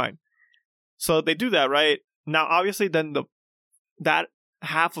 it'll be fine." So they do that, right? Now, obviously, then that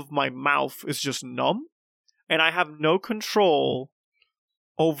half of my mouth is just numb, and I have no control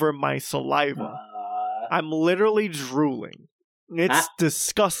over my saliva. I'm literally drooling. It's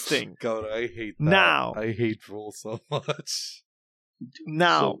disgusting. God, I hate that. Now, I hate drool so much.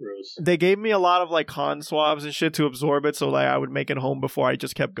 Now, so they gave me a lot of like con swabs and shit to absorb it, so like I would make it home before I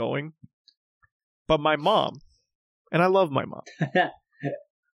just kept going. But my mom, and I love my mom,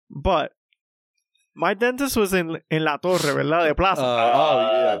 but my dentist was in La Torre, ¿verdad? De Plaza.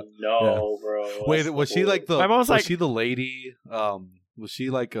 Yeah. No, bro. Wait, was she like the? My mom's was like, she the lady? Was she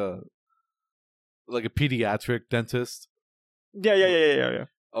like a pediatric dentist? Yeah.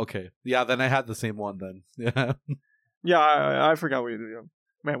 Okay, yeah. Then I had the same one. Then, yeah. Yeah, I forgot what you do.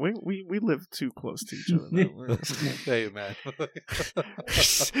 Man, we live too close to each other. Now. Hey, man.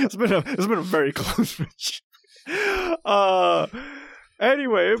 It's been a very close match.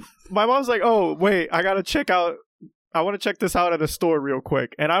 Anyway, my mom's like, "Oh, wait, I want to check this out at a store real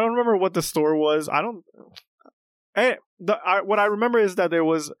quick." And I don't remember what the store was. What I remember is that there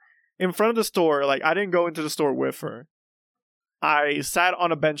was in front of the store, like I didn't go into the store with her. I sat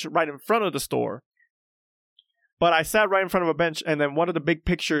on a bench right in front of the store. But I sat right in front of a bench, and then one of the big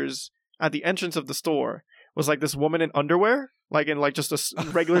pictures at the entrance of the store was like this woman in underwear, like in like just a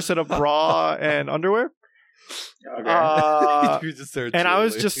regular set of bra and underwear. Okay. And I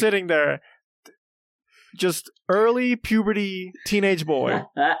was just sitting there, just early puberty teenage boy,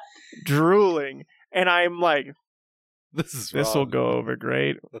 drooling, and I'm like, This will go over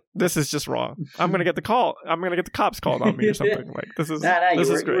great. This is just wrong. I'm gonna get the cops called on me or something. Like this is you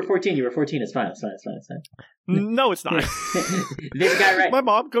were great. 14. You were 14. It's fine. No, it's not. This guy right. My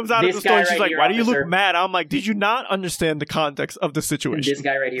mom comes out of the store and she's like, "Why do you look officer. mad?" I'm like, "Did you not understand the context of the situation?" This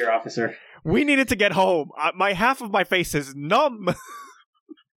guy right here, officer. We needed to get home. My half of my face is numb.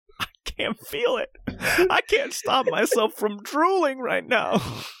 I can't feel it. I can't stop myself from drooling right now.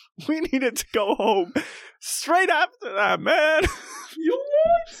 We needed to go home straight after that, man. You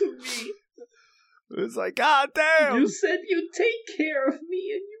lied to me. It's like, God damn. You said you'd take care of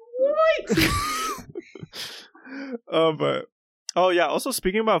me, and you lied to me. Also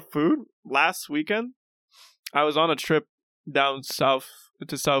speaking about food, last weekend I was on a trip down south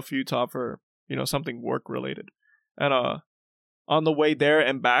to South Utah for, something work related. And on the way there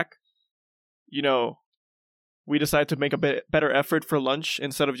and back, we decided to make a bit better effort for lunch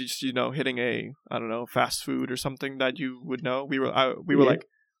instead of just, hitting a, I don't know, fast food or something that you would know. We were like,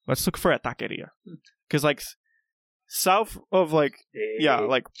 let's look for a taqueria. Because like south of like,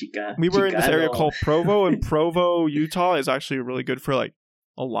 we were in this area called Provo, and Provo, Utah is actually really good for like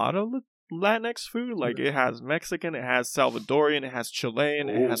a lot of Latinx food. Like it has Mexican, it has Salvadorian, it has Chilean,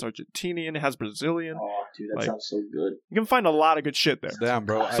 it has Argentinian, it has Brazilian. Oh, dude, that sounds so good. You can find a lot of good shit there. Damn,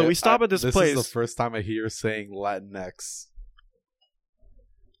 bro. So we stop at this place. This is the first time I hear saying Latinx.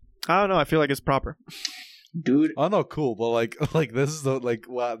 I don't know. I feel like it's proper. Dude. Oh no, cool. But like this is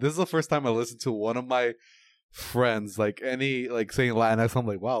the first time I listened to one of my friends saying Latinx. I'm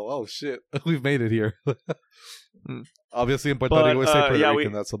like, wow, oh shit, we've made it here. Obviously in Puerto Rico we say Puerto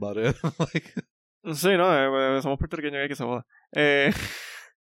Rican, that's about it. Like, sí, no, somos puertorriqueños que se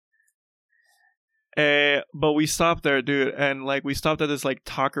joda. But we stopped there, dude, and like we stopped at this like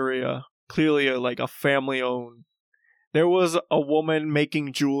taqueria, clearly a family owned. There was a woman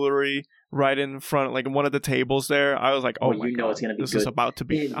making jewelry right in front, like one of the tables there. I was like, oh my god, it's gonna be this good. is about to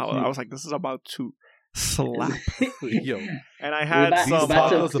be. I was like, this is about to slap. Yo, and I had some.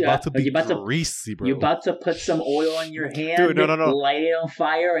 About to be greasy, bro. You're about to put some oil on your hand, dude. No. Light it on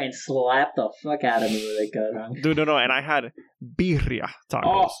fire and slap the fuck out of me with it, huh? Dude, no. And I had birria tacos.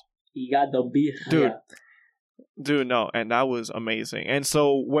 Oh, you got the birria. Dude, no, and that was amazing. And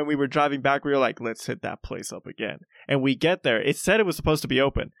so when we were driving back, we were like, let's hit that place up again. And we get there. It said it was supposed to be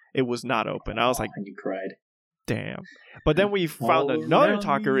open. It was not open. I was like, and you cried. Damn. But then we found another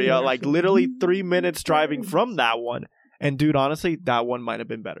taqueria, like literally 3 minutes driving from that one. And dude, honestly, that one might have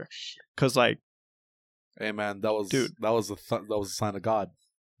been better. Cause like, hey man, that was a sign of God.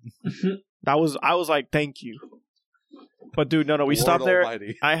 I was like, thank you. But dude, no, we Lord stopped there.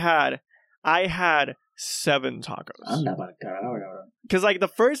 Almighty. I had 7 tacos. Anda para carajo, cabrón. Because like the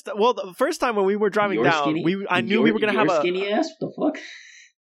first time when we were driving Your down, skinny- I knew we were gonna your have a skinny ass. What the fuck?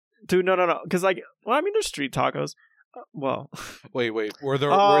 dude. No. Because like, well, I mean, there's street tacos. Well, Wait. Were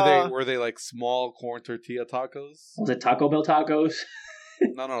they like small corn tortilla tacos? Was it Taco Bell tacos?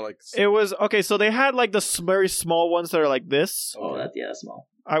 No, like it was okay. So they had like the very small ones that are like this. Oh, that's small.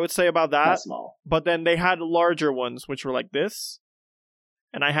 I would say about that. That's small. But then they had larger ones, which were like this,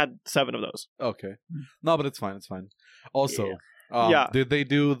 and I had 7 of those. okay. No, but it's fine. Also, Yeah. Did they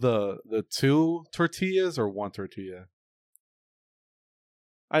do the 2 tortillas or 1 tortilla?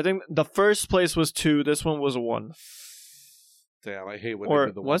 I think the first place was 2. This one was 1. Damn, I hate when Or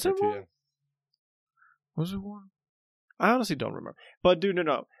they do the 1 was it tortilla. 1? Was it 1? I honestly don't remember. But dude, no.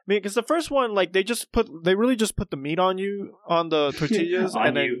 I mean, because the first one, like, they really just put the meat on you, on the tortillas, On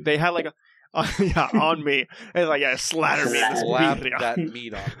and then you. they had like on me. And it's like, yeah, slather me. in this Slap birria. that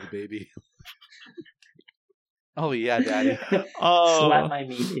meat on me, baby. Oh yeah, daddy. Slap my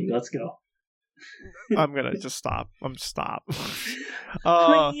meat, baby. Let's go. I'm gonna just stop.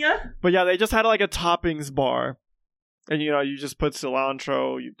 But yeah, they just had like a toppings bar. And, you just put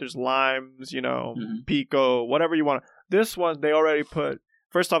cilantro, there's limes, Mhm. pico, whatever you want. This one, they already put...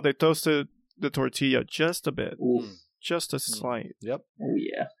 First off, they toasted the tortilla just a bit. Oof. Just a slight. Yep. Oh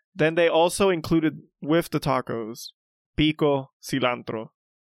yeah. Then they also included, with the tacos, pico, cilantro,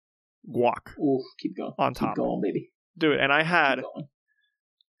 guac Oof. Keep going. on top. Keep going, baby. Dude, and I had Keep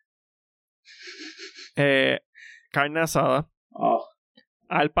going. carne asada, Oh.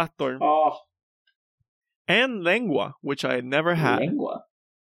 al pastor, Oh. and lengua, which I had never had. Lengua.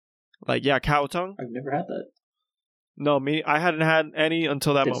 Like, yeah, cow tongue. I've never had that. No, I hadn't had any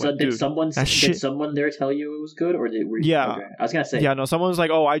until that moment. Did Dude, someone that shit- there tell you it was good, or were you? Yeah. Okay. I was gonna say. yeah, no, someone was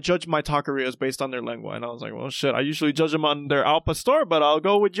like, oh, I judge my taquerias based on their lengua. And I was like, well, shit, I usually judge them on their al pastor, but I'll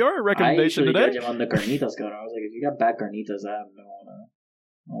go with your I recommendation usually today. judge him on the carnitas. God, I was like, if you got bad carnitas, I don't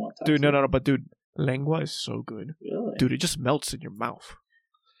want to. Dude, no, but dude, lengua is so good. Really? Dude, it just melts in your mouth.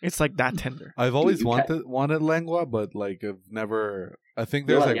 It's like that tender. I've always you wanted lengua, but like I've never. I think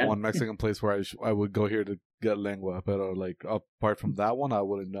You're there's like, like yeah. one Mexican place where I would go here to get lengua, but like apart from that one, I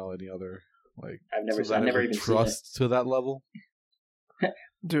wouldn't know any other like. I've never even seen trust to that level.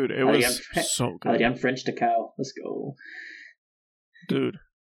 Dude, it Adrian, was so it. good. I'm French to cow. Let's go. Dude,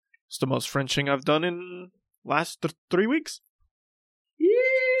 it's the most Frenching I've done in last 3 weeks.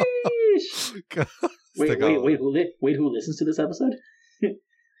 Yeesh. Wait, who listens to this episode?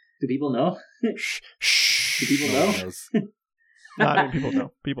 Do people know? Shh. Do people know? Not many people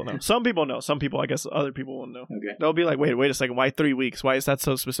know. People know. Some people know. Some people, I guess, other people won't know. Okay. They'll be like, wait a second. Why 3 weeks? Why is that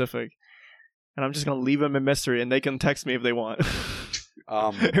so specific? And I'm just going to leave them in mystery, and they can text me if they want.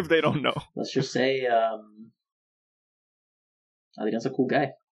 If they don't know. Let's just say, Adrian's a cool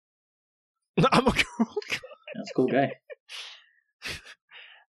guy. I'm a cool guy. That's a cool guy.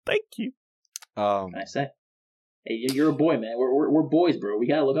 Thank you. What can I say? Hey, you're a boy, man. We're boys, bro. We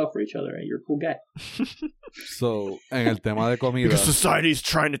gotta look out for each other. Hey, you're a cool guy. So, en el tema de comida, Because society's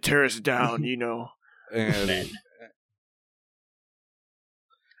trying to tear us down, Man.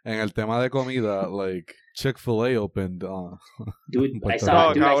 en el tema de comida, like Chick-fil-A opened. Dude, I But saw,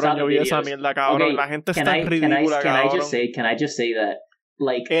 Oh, dude, I saw cabrón, the yo vi esa videos. mierda, cabrón. Okay, La gente Can está I ridícula, cabrón. can I just say that,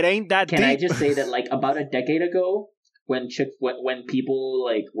 like, It ain't that can deep. I just say that, like, about a decade ago, when people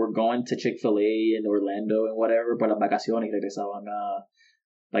like were going to Chick-fil-A in Orlando and whatever, para las vacaciones, regresaban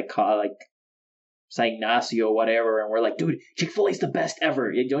like San Ignacio, whatever, and we're like, dude, Chick-fil-A's the best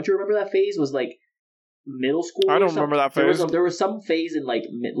ever. Don't you remember that phase? Was like middle school. I or don't something? remember that phase. There was some phase in like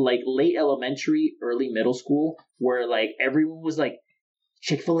late elementary, early middle school where like everyone was like,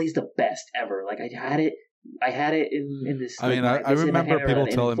 Chick-fil-A's the best ever. Like I had it in this. I mean, like, I remember people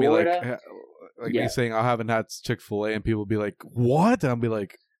in telling Florida. me like Yeah. me saying I haven't had Chick-fil-A, and people be like, "What?" And I'll be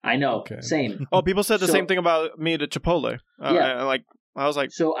like, I know, Okay. same. Oh, people said the So- same thing about me to Chipotle. Yeah. I was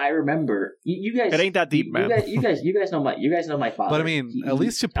like, So I remember you guys. it ain't that deep, man. You guys know my father. But I mean, at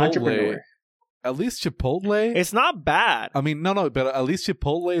least Chipotle- entrepreneur. at least Chipotle. It's not bad. I mean, no, but at least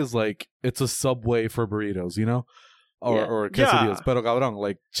Chipotle is like it's a Subway for burritos, or Yeah. or quesadillas. Yeah. Pero cabrón,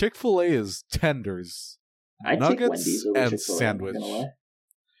 like Chick-fil-A is tenders, I'd take nuggets, Wendy's over and Chick-fil-A, sandwich. I'm not gonna lie.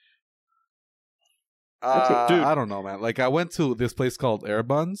 Okay, dude. I don't know, man. Like I went to this place called Air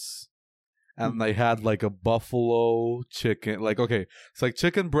Buns, and they had like a buffalo chicken. Like okay, it's like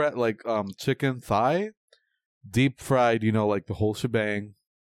chicken breast, like chicken thigh, deep fried. Like the whole shebang,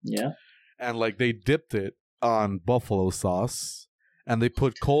 Yeah. and like they dipped it on buffalo sauce, and they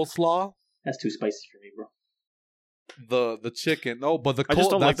put coleslaw. That's too spicy for me, bro. the chicken. No, but the I just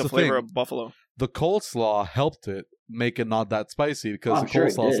don't like that's the flavor thing. of buffalo. The coleslaw helped it make it not that spicy because I'm the sure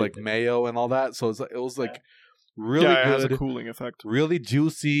it coleslaw is did. like mayo and all that. So it was like really Yeah, it has a good, cooling effect. really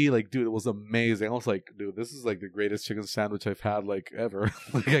juicy. Like, dude, it was amazing. I was like, dude, this is like the greatest chicken sandwich I've had like ever.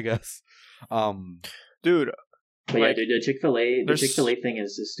 Like, I guess. Dude, But yeah, like, dude, the Chick-fil-A there's- thing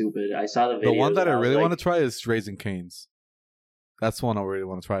is stupid. I saw the video. The one that I was really like, want to try is Raising Cane's. That's one I really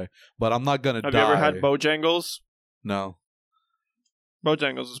want to try, but I'm not gonna have die. you ever had Bojangles? No.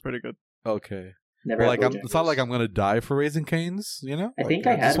 Bojangles is pretty good. Okay. Never Well, had like it's not Bojangles. like I'm gonna die for Raising Cane's, you know? I Like, think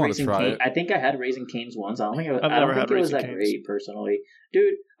I had just wanna Raising try Cane's. it. I think I had Raising Cane's once. I don't think it was, I've I don't never think had it was Raising that Cane's. great personally,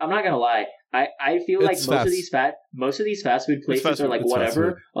 dude. I'm not gonna lie. I feel like It's most of these fast food places fast are food. like It's fast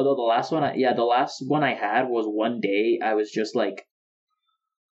whatever. food. Although the last one I had was one day I was just like,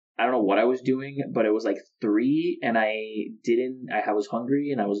 I don't know what I was doing, but it was like 3, and I was hungry,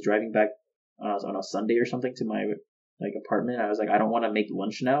 and I was driving back on a Sunday or something to my like apartment. I was like, I don't want to make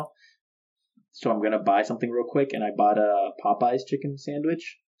lunch now, so I'm gonna buy something real quick, and I bought a Popeyes chicken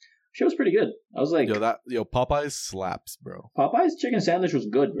sandwich. Shit was pretty good. I was like, Popeyes slaps, bro. Popeyes chicken sandwich was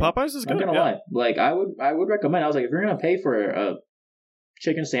good, bro. Popeyes is I'm good. not gonna Yeah. lie. Like I would recommend. I was like, if you're gonna pay for a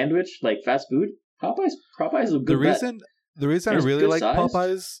chicken sandwich, like fast food, Popeyes is a good bet. The reason I It's really good like size.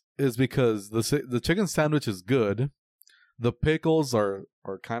 Popeyes is because the chicken sandwich is good. The pickles are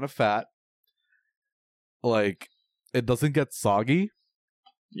kind of fat. Like, it doesn't get soggy.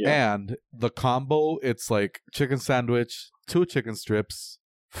 Yeah. And the combo, it's like chicken sandwich, 2 chicken strips,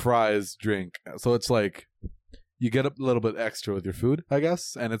 fries, drink. So it's like you get a little bit extra with your food, I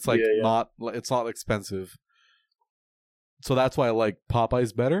guess, and it's like Yeah. it's not expensive. So that's why I like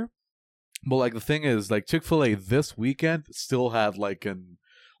Popeyes better. But like the thing is, like Chick-fil-A this weekend still had like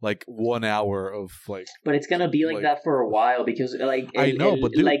 1 hour of like But it's gonna be like Like- that for a while because I know,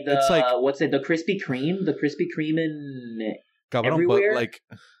 but dude, like the it's like- what's it, the Krispy Kreme in cabrón, everywhere but like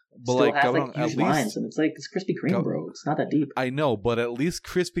still has cabrón, like huge at lines, least and it's like it's Krispy Kreme, Cab- bro. It's not that deep. I know, but at least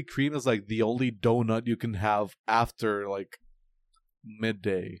Krispy Kreme is like the only donut you can have after like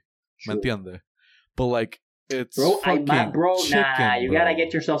midday. ¿Me True. entiende? But like it's Bro, fucking chicken, nah, you gotta bro.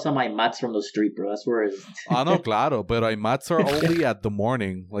 get yourself some mats from the street, bro. That's where it's I know, claro, but mats are only at the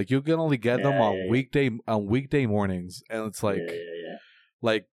morning. Like you can only get them Yeah, on yeah. weekday mornings, and it's like yeah.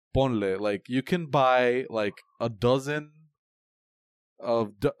 like ponle, like you can buy like a dozen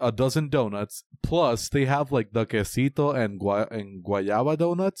donuts plus they have like the quesito and guayaba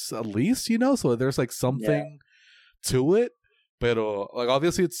donuts at least, you know, so there's like something to it. Pero like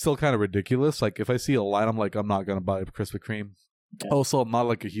obviously it's still kind of ridiculous. Like if I see a line, I'm like, I'm not gonna buy Krispy Kreme. Yeah. Also, I'm not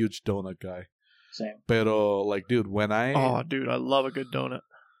like a huge donut guy. Same. Pero like, dude, when Oh, dude, I love a good donut.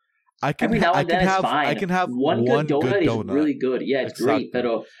 I can Every now I and can then it's have fine. I can have one good donut is really good. Yeah, it's Exactly. great. But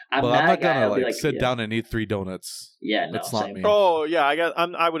I'm but not I'm not a guy. gonna I'll be like sit yeah. down and eat 3 donuts. Yeah, no, It's not same. me. Oh yeah,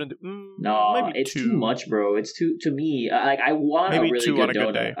 I wouldn't. Do, No, maybe it's 2. too much, bro. It's too to me. Like I want Maybe a really 2 good on a good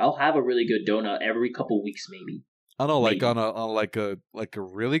donut. day. I'll have a really good donut every couple weeks, maybe. I don't know, like Maybe. on a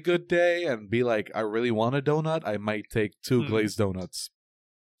really good day and be like, I really want a donut. I might take 2 Hmm. glazed donuts.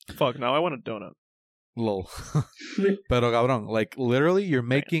 Fuck, now I want a donut. Lol. Pero cabrón, like literally, you're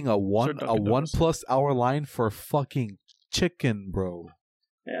making a Dunkin' 1+ Donuts. hour line for fucking chicken, bro.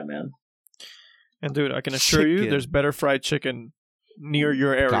 Yeah, man. And dude, I can assure you, Chicken. there's better fried chicken near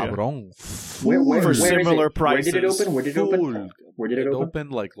your area. Cabrón. For is similar it? Where did it prices. open? Where did it Full. open? Where did it It open?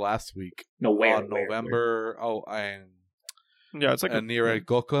 opened like last week No, where? on Where? November. Oh, and Yeah, it's like near El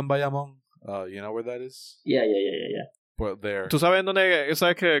Coco in Bayamón. You know where that is? Yeah. But there. ¿Tú sabes dónde? It's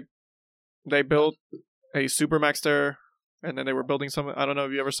like they built a Supermax there, and then they were building some. I don't know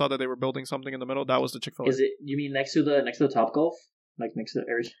if you ever saw that they were building something in the middle. That was the Chick-fil-A. Is it? You mean next to the Top Golf? Like next to the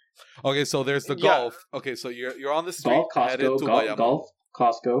Aries? Okay, so there's the Yeah. golf. Okay, so you're on the street Golf, headed Costco, to golf, Bayamón. golf,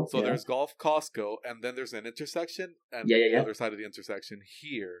 Costco. So yeah. there's golf, Costco, and then there's an intersection, and Yeah. the other side of the intersection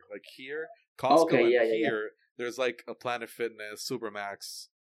here, like here, Costco, Okay, and yeah. here, there's like a Planet Fitness, Supermax.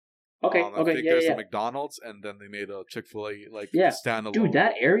 Okay, I okay, think yeah, there's yeah. a McDonald's, and then they made a Chick-fil-A like Yeah. standalone. Dude,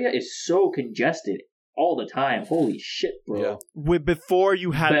 that area is so congested all the time. Holy shit, bro. Yeah. Before you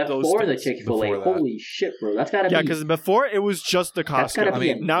had those Before the things. Chick-fil-A, Before that. holy shit, bro. That's gotta Yeah, be. because before it was just the That's gotta Costco.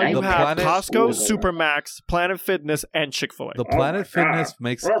 be I mean, Now you the have Planet- Costco, Ooh. Supermax, Planet Fitness, and Chick-fil-A. The Oh Planet my Fitness God.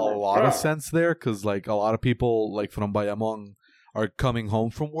 makes Oh a my lot God. of sense there because like a lot of people like from Bayamón are coming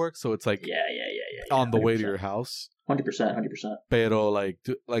home from work, so it's like Yeah. on the way to your house. 100%. Pero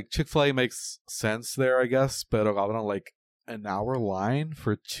like Chick-fil-A makes sense there, I guess. Pero cabrón, like an hour line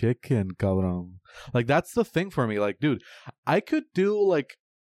for chicken, cabrón. Like that's the thing for me. Like, dude, I could do like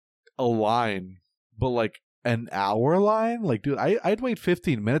a line, but like an hour line, like, dude, I'd wait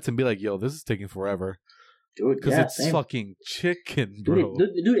 15 minutes and be like, yo, this is taking forever. Dude, Because yeah, it's same. fucking chicken, Dude, bro.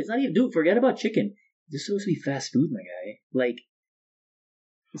 dude, it's not even. Dude, forget about chicken. This is supposed to be fast food, my guy. Like,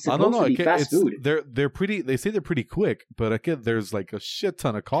 it's I supposed don't know. to be fast food. They're pretty. They say they're pretty quick, but again, there's like a shit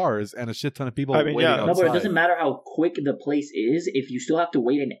ton of cars and a shit ton of people I mean, waiting yeah. No, outside. but it doesn't matter how quick the place is. If you still have to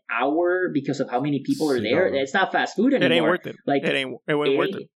wait an hour because of how many people are there, Yeah. it's not fast food It anymore. ain't worth it. Like, It ain't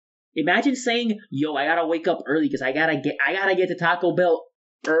worth it. Imagine saying, "Yo, I gotta wake up early because I gotta get to Taco Bell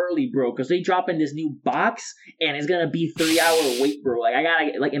early, bro, because they drop in this new box and it's gonna be 3 hour wait, bro. Like, I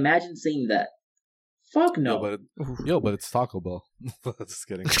gotta like imagine saying that. Fuck no. But it's Taco Bell. Just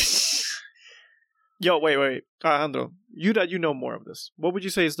kidding. Yo, wait, Alejandro. You know more of this. What would you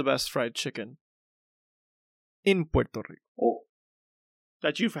say is the best fried chicken in Puerto Rico Oh,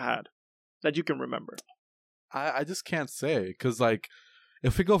 that you've had that you can remember? I just can't say because like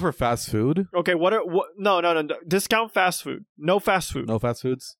if we go for fast food, Okay, what? No. Discount fast food. No fast food. no fast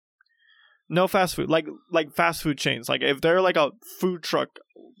foods. No fast food. Like fast food chains. Like if they're like a food truck,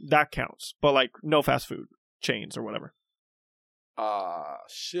 that counts. But like no fast food chains or whatever.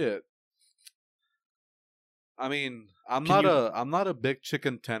 Shit. I mean, I'm Can not a big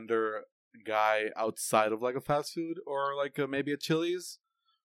chicken tender guy outside of like a fast food or like maybe a Chili's,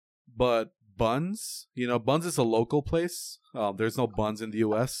 but Buns, Buns is a local place. There's no Buns in the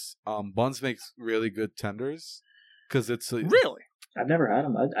U.S. Buns makes really good tenders because it's Really? I've never had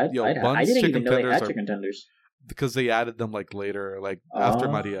them. I Buns didn't chicken even know they tenders had are- chicken tenders. because they added them like later, like after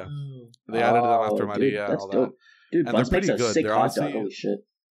Oh. Maria. They added them after Dude, Maria and that's all dope. that. Dude, And Buns they're makes a pretty good. sick They're hot dog. honestly- Holy shit.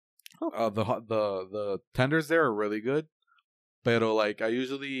 The tenders there are really good, but like I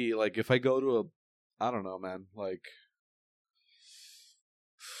usually like if I go to I don't know, man, like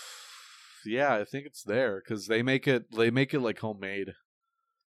yeah, I think it's there because they make it like homemade,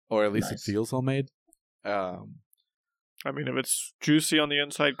 or at least Nice. it feels homemade. I mean, if it's juicy on the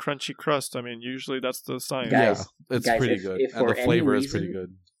inside, crunchy crust, I mean, usually that's the sign. Guys, yeah, it's guys, pretty if- good, if and for the any flavor is pretty reason-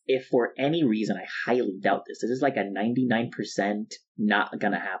 good. If for any reason, I highly doubt this is like a 99% not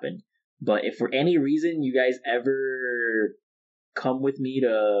gonna happen. But if for any reason you guys ever come with me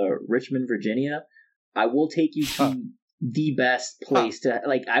to Richmond, Virginia, I will take you to the best place to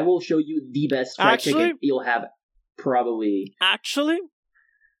like. I will show you the best fried Actually- chicken you'll have probably. Actually,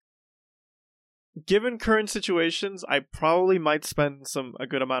 given current situations, I probably might spend a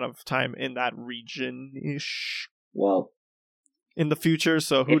good amount of time in that region-ish Well, in the future.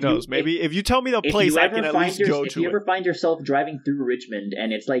 So who If you- knows? Maybe if you tell me the if place, you I ever can at find least your- go if to you it. ever find yourself driving through Richmond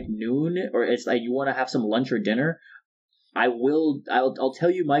and it's like noon or it's like you want to have some lunch or dinner, I'll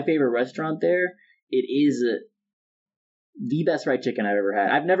tell you my favorite restaurant there. It is the best fried chicken I've ever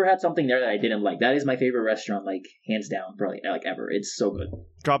had. I've never had something there that I didn't like. That is my favorite restaurant, like hands down, probably like ever. It's so good.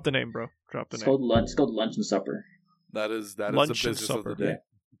 Drop the name, bro. Drop the It's name. called lunch. It's called lunch and supper. That is the Lunch and business of the supper. day.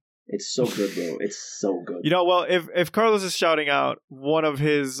 It's so good, bro. It's so good. You know, well, if Carlos is shouting out one of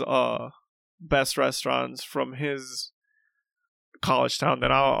his best restaurants from his college town,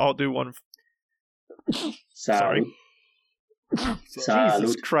 then I'll do one. Sorry. Salud.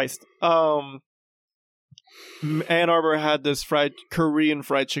 Jesus Christ. Ann Arbor had this Korean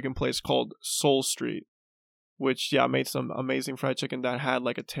fried chicken place called Soul Street, which made some amazing fried chicken that had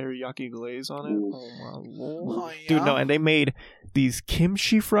like a teriyaki glaze on it. Ooh. Oh my lord. Oh, Dude, no, and they made these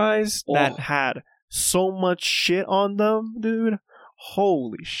kimchi fries that Oh. had so much shit on them, dude.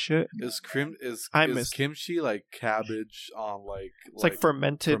 Holy shit. Is missed- kimchi like cabbage on like It's like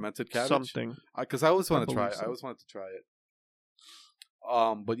fermented cabbage? something. Because I always want to try believe it. so. I always wanted to try it.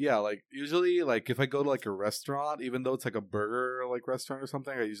 But yeah, like usually, like if I go to like a restaurant, even though it's like a burger like restaurant or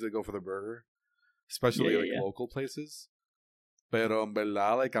something, I usually go for the burger, especially Yeah, like yeah. local places. Pero en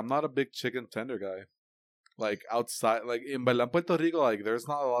verdad, like I'm not a big chicken tender guy. Like outside, like in Puerto Rico, like there's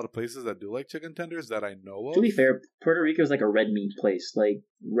not a lot of places that do like chicken tenders that I know of. To be fair, Puerto Rico is like a red meat place. Like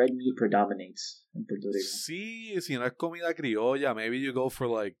red meat predominates in Puerto Rico. Sí, si no es comida criolla, maybe you go for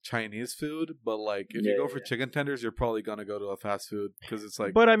like Chinese food, but like if you Yeah, go for yeah. chicken tenders, you're probably gonna go to a fast food because it's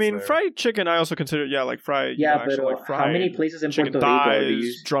like. But I it's mean, there. fried chicken, I also consider, like fried. Yeah, actual, but like, fried how many places in chicken Puerto Rico do thighs,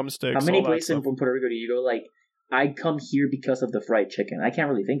 you? drumsticks? How many all that places in stuff. Puerto Rico do you go? Like, I come here because of the fried chicken. I can't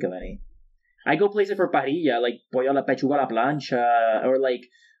really think of any. I go places for parrilla, like pollo a la pechuga a la plancha, or like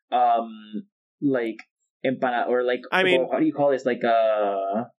empanada, or like I mean- how do you call this? Like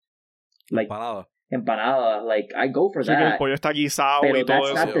Empanada. empanada. Like I go for Sí, que el that. pollo está guisado But y todo that's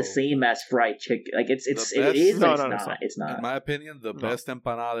eso. not the same as fried chicken. Like it best- is, No, but it's no, not. no. It's not. In my opinion, the No. best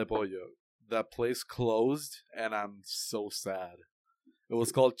empanada de pollo. That place closed, and I'm so sad. It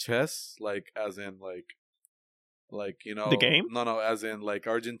was called Chess, like as in you know The game? No, as in like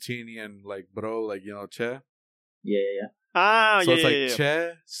Argentinian, like bro, like you know Che. Yeah. Ah, So yeah, it's yeah, like yeah.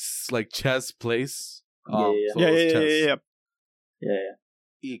 Che, like Chess place, Yeah. So Yeah, it was yeah, yeah, chest. yeah, yeah. Yeah.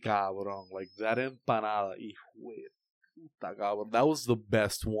 Y cabrón, like that empanada, hijo de puta, cabrón. That was the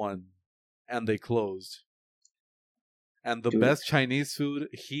best one, and they closed. And the Dude. best Chinese food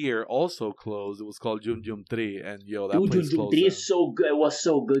here also closed. It was called Jum Jum Tree, and yo, that Dude, place Junjun closed. 3 down. is so good. It was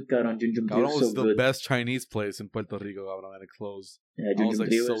so good, cabrón. Junjun 3 Cabrón was was so the good. best Chinese place in Puerto Rico, cabrón, and it closed. Yeah, I was Junjun like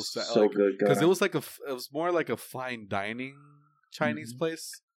 3 so was sad, so like, good, because cabrón. it was like it was more like a fine dining Chinese Mhm.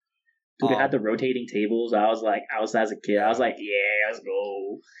 place. Dude, it had the rotating tables. I was as a kid, I was like, yeah, let's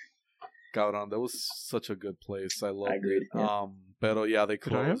go. Cabrón, that was such a good place. I loved agreed, it. yeah. Pero yeah, they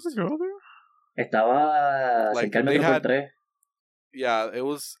Did I ever closed. go there? Estaba Like, cerca del they Metro had- por 3. Yeah, it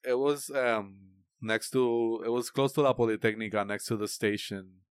was next to, it was close to La Politécnica, next to the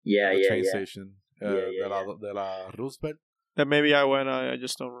station, Yeah, the yeah, train yeah. station, Yeah. de la Roosevelt. That maybe I went. I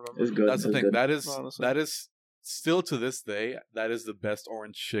just don't It remember. was good. That's the it was thing. good. Honestly. That is still to this day, that is the best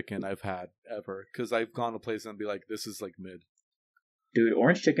orange chicken I've had ever. Because I've gone to places and be like, this is like mid. Dude,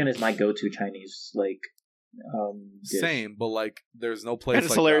 orange chicken is my go-to Chinese dish. Same, but like, there's no place. And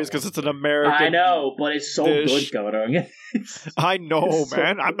it's like hilarious that because one. it's an American. I know, but it's so dish. good, cabrón. I know, It's so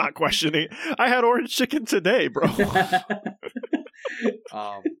man. I'm not questioning. I had orange chicken today, bro.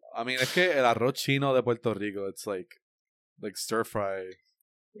 I mean, es que el arroz chino de Puerto Rico, it's like stir fry.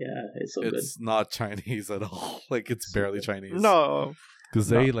 Yeah, it's so good. It's not Chinese at all. Like, it's barely Chinese. No, Because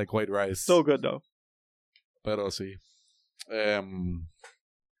they eat like white rice. so good though. Pero sí.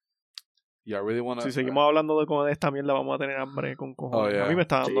 Yeah, I really want to. Si seguimos hablando de esta mierda, vamos a tener hambre con cojones. Oh, yeah. A mí me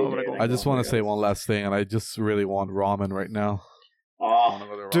está dando Sí, hambre con I just want to cojones. say one last thing, and I just really want ramen right now. I Oh, wanna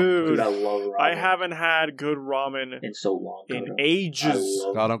go to ramen Dude, dude, place. I love ramen. I haven't had good ramen in so long. in cabrón. ages.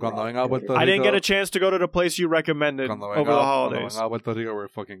 Cabrón, cuando venga a Puerto I didn't get Rico- a chance to go to the place you recommended Cuando over the cuando holidays. venga a Puerto Rico, we're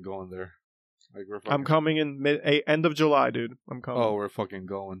fucking going there. Like, we're fucking, I'm coming in end of July, dude. I'm coming. Oh, we're fucking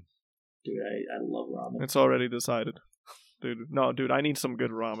going. Dude, I love ramen. It's already decided. Dude, no, dude, I need some good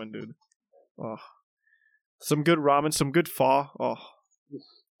ramen, dude. Oh. Some good ramen, some good pho. Oh.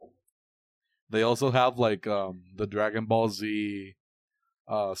 They also have like the Dragon Ball Z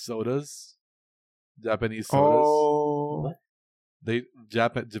sodas, Japanese sodas. Oh.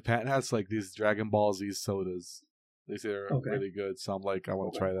 What? Japan has like these Dragon Ball Z sodas. They say they're Okay. really good, so I'm like, I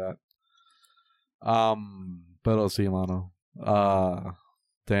want to Okay. try that. Pero sí, mano.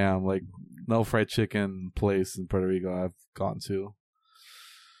 Damn, like no fried chicken place in Puerto Rico I've gone to.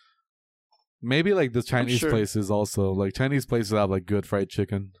 Maybe like the Chinese sure. places also. Like Chinese places have like good fried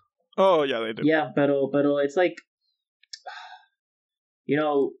chicken. Oh, yeah, they do. Yeah, pero it's like, you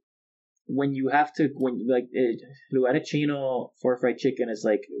know, when lugar chino for fried chicken is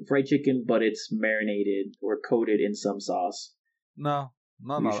like fried chicken, but it's marinated or coated in some sauce. No.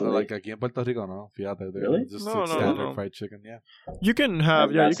 Usually. Like aquí en Puerto Rico, no. Fíjate, they're Really? just No, like no, standard no. fried chicken, yeah. You can have,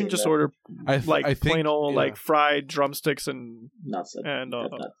 I've yeah, not you can seen just that. order I like think, plain old, yeah. like fried drumsticks and Not so. And, I've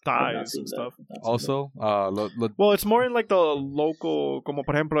not thighs seen and that. stuff. I've not seen Also, Well, it's more in like the local, como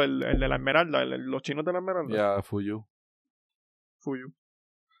por ejemplo el de la Esmeralda, los chinos de la Esmeralda. yeah, Fuyu. For you.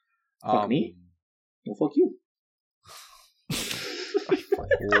 Fuck me? Well, fuck you.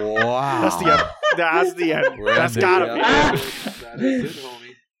 Wow. That's the end. That's the end. We're That's ending gotta it. be Ah! it. That is it,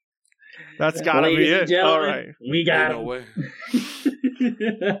 homie. That's gotta be Ladies and it. gentlemen, All right. we got Ain't no him. way.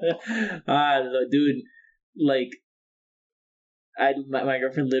 Dude, like, my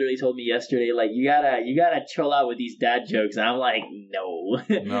girlfriend literally told me yesterday, like, you gotta chill out with these dad jokes, and I'm like, no,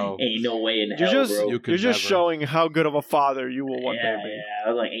 No. ain't no way in You're hell, just bro. You could you're just never. showing how good of a father you will one yeah, day be. yeah. I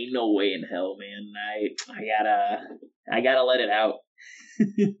was like, ain't no way in hell, man. I gotta let it out.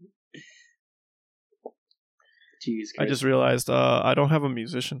 Jeez, I just realized I don't have a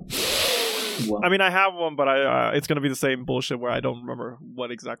musician. well, I mean, I have one, but it's gonna be the same bullshit where I don't remember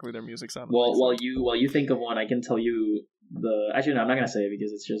what exactly their music sounded well, like. while you think of one, I can tell you Actually, no, I'm not gonna say it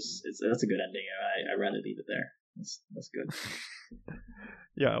because that's a good ending. I'd rather leave it there. That's good.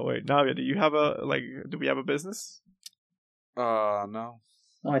 Yeah, wait. Navia, do we have a business? No.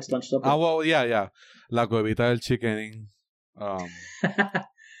 Oh, it's lunch supper. Well, yeah. La Cuevita del Chicken.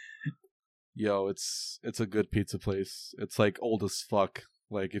 Yo, it's a good pizza place. It's like old as fuck.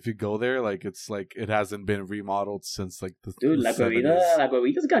 Like if you go there, like it's like it hasn't been remodeled since like the Dude, La 70s.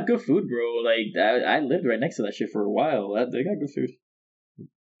 Cuevita's got good food, bro. Like I lived right next to that shit for a while. They got good food.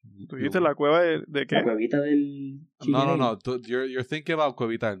 ¿Tú dijiste la cueva de La qué? Cuevita del No. Chiquinín. You're thinking about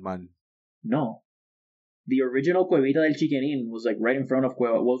Cuevita del Mal. No. The original Cuevita del Chiquinín was like right in front of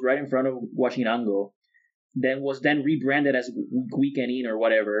Huachinango. Then was rebranded as Weekendin or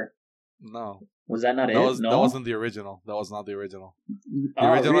whatever. No. Was that not it? That No. wasn't the original. That was not the original. The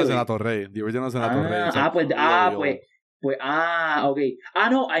Oh, original is really? in Atorrey. The original is in Atorrey. It's like pues, really old. pues, Wait, okay.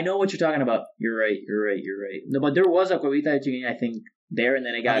 No, I know what you're talking about. You're right. No, but there was a Cuevita del Chicken, I think, there, and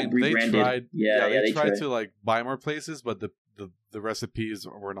then it got rebranded. They tried to like buy more places, but the recipes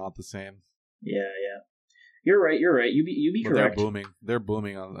were not the same. Yeah. You're right. You be correct. They're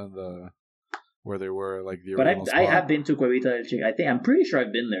booming on the where they were like the. But original spot. I have been to Cuevita del Chicken. I'm pretty sure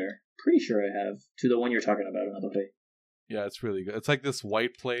I've been there. Pretty sure I have to the one you're talking about. Another day. Yeah, it's really good. It's like this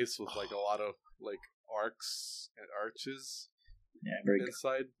white place with like a lot of like arcs and arches. Yeah, very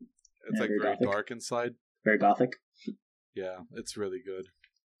inside. It's yeah, like very gothic. dark inside. Very gothic. Yeah, it's really good.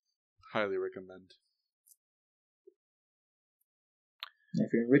 Highly recommend.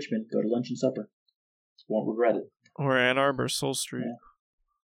 If you're in Richmond, go to lunch and supper. Won't regret it. Or Ann Arbor, Soul Street. Yeah.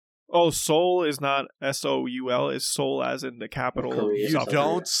 Oh, Seoul is not Soul, is Seoul as in the capital. Korea. You South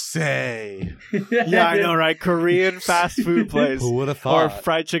don't say. Yeah, I know, right? Korean fast food place. Who would have Or thought?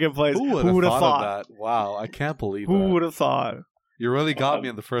 fried chicken place. Who would have thought of that? Wow, I can't believe that. Who would have thought? You really got me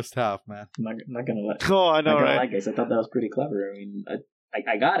in the first half, man. I'm not gonna lie. Oh, I know, Not gonna right? lie, guys. I thought that was pretty clever. I mean,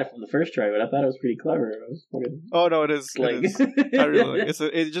 I got it from the first try, but I thought it was pretty clever. I was fucking Oh no, it is. like. It is. I really like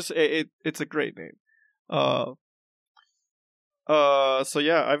it. It's a great name. So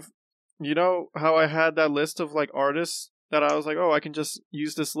yeah, you know how I had that list of like artists that I was like, oh, I can just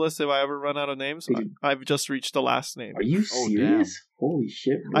use this list if I ever run out of names. I've just reached the last name. Are you serious? Holy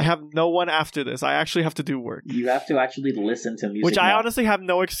shit! Bro. I have no one after this. I actually have to do work. You have to actually listen to music. Which I now. honestly have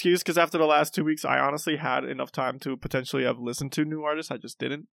no excuse because after the last 2 weeks, I honestly had enough time to potentially have listened to new artists. I just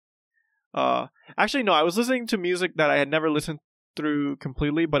didn't. Actually, no, I was listening to music that I had never listened through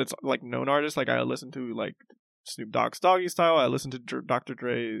completely, but it's like known artists. Like I listened to like Snoop Dogg's Doggy Style. I listened to Dr.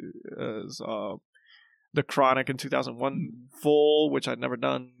 Dre's The Chronic in 2001 full, which I'd never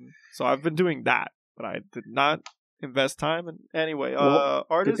done. So I've been doing that, but I did not invest time. And anyway,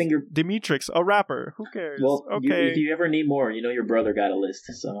 artist Demetrix, a rapper. Who cares? Well, okay. If you ever need more, you know your brother got a list.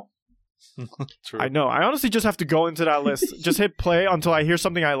 So True. I know. I honestly just have to go into that list, just hit play until I hear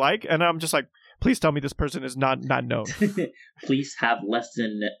something I like, and I'm just like, please tell me this person is not known. Please have less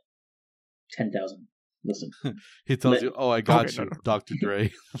than 10,000. Listen. He tells you, "Oh, I got Okay, you, no. Dr.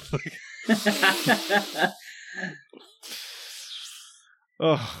 Dre."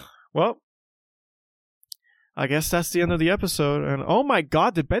 Oh, well, I guess that's the end of the episode. And oh my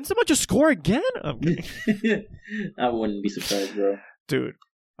god, did Benzema just score again? Okay. I wouldn't be surprised, bro. Dude,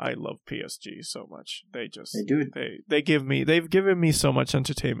 I love PSG so much. They've given me so much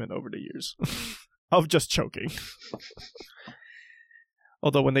entertainment over the years of just choking.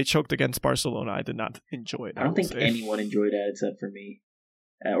 Although when they choked against Barcelona, I did not enjoy it. I don't think anyone enjoyed that except for me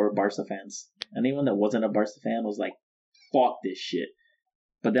or Barca fans. Anyone that wasn't a Barca fan was like, "Fuck this shit."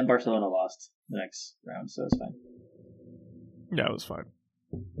 But then Barcelona lost the next round, so it's fine. Yeah, it was fine.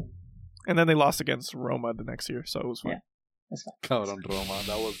 And then they lost against Roma the next year, so it was fine. Yeah, that's fine. Cabrón Roma,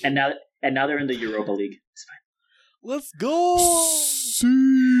 that was. And now they're in the Europa League. It's fine. Let's go!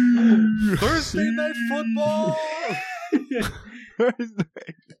 Thursday night football.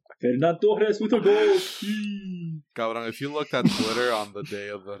 Fernan Torres with a goal. Cabrón, if you looked at Twitter on the day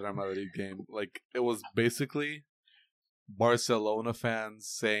of the Real Madrid game, like it was basically Barcelona fans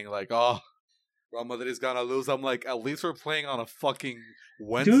saying like, "Oh, Real Madrid's gonna lose." I'm like, at least we're playing on a fucking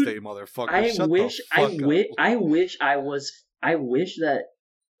Wednesday, Dude, motherfucker. I Shut wish the fuck up. I wish that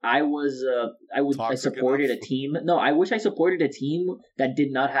I supported enough. a team. No, I wish I supported a team that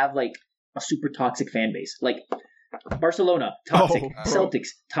did not have like a super toxic fan base. Like Barcelona, toxic. Oh, Celtics,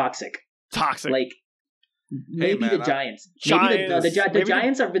 toxic. Toxic. Maybe man, the Giants. Giants. The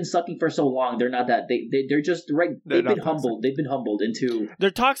Giants have been sucking for so long. They're not that. They're just right. They're They've been not humbled. They've been humbled into.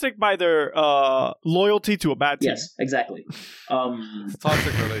 They're toxic by their loyalty to a bad team. Yes, exactly. It's a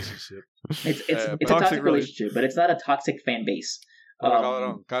toxic relationship. It's a toxic toxic relationship, but it's not a toxic fan base.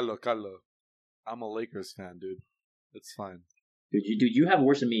 Cabrón, Carlo. I'm a Lakers fan, dude. It's fine. Dude, you have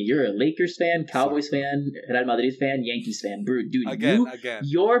worse than me. You're a Lakers fan, Cowboys fan, Real Madrid fan, Yankees fan. Dude, Again.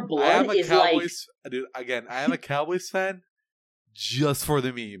 your blood is Cowboys, dude. Again, I am a Cowboys fan just for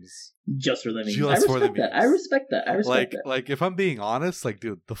the memes. just for the memes. Just for the memes. I respect that. I respect that. Like, if I'm being honest, like,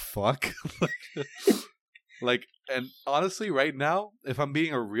 dude, the fuck, like, and honestly, right now, if I'm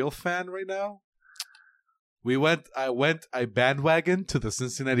being a real fan, right now, I bandwagon to the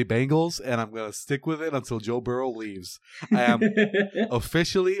Cincinnati Bengals, and I'm gonna stick with it until Joe Burrow leaves. I am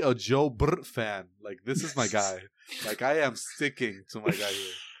officially a Joe Burrow fan. Like, this is my guy. Like, I am sticking to my guy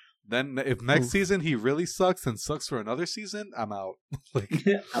here. Then, if next season he really sucks and sucks for another season, I'm out. Like,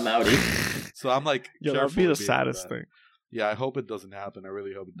 I'm out. so I'm like, Yo, that would be the saddest thing. Yeah, I hope it doesn't happen. I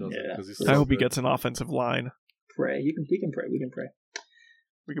really hope it doesn't. Yeah. 'Cause he's I so hope he good. gets an offensive line. Pray. We can pray.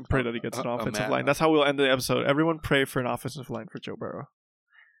 We can pray that he gets an a offensive man- line. That's how we'll end the episode. Everyone pray for an offensive line for Joe Burrow.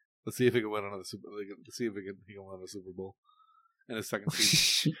 Let's see if he can win another Super. Let's see if he can win a Super Bowl in his second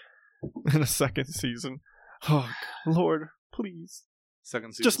season. In a second season. Oh, Lord, please.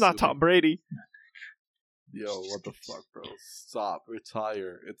 Second season. Just not Super. Tom Brady. Yo, what the fuck, bro? Stop.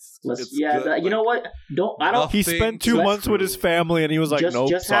 Retire. It's yeah. good. You know what? Don't. I don't. He Nothing spent 2 to months with his prove. family, and he was like,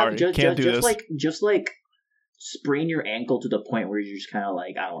 "Nope, sorry, can't do this." Just like sprain your ankle to the point where you're just kind of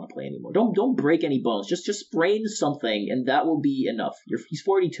like, I don't want to play anymore. Don't break any bones. Just sprain something, and that will be enough. He's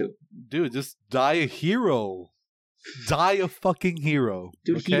 42, Dude, just die a hero. Die a fucking hero.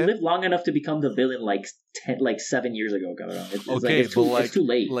 dude. Okay? He lived long enough to become the villain like 7 years ago. Cabrón. It's Okay, it's but it's too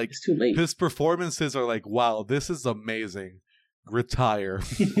late. like, It's too late. His performances are like, wow, this is amazing. Retire.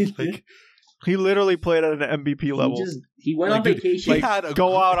 Like, He literally played at an MVP level. He went like, on dude, vacation. he had a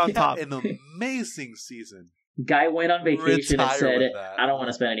go out on he had top. An amazing season. Guy went on vacation and Retire said, with that. I don't want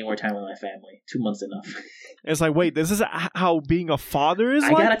to spend any more time with my family. 2 months enough. It's like, wait, this is how being a father is I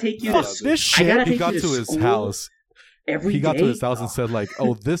like? gotta take you Fuck to this I gotta shit. He take got you to to his school house. every He got to day? his house and said, like,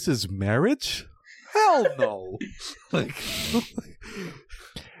 oh, this is marriage? Hell no. Like,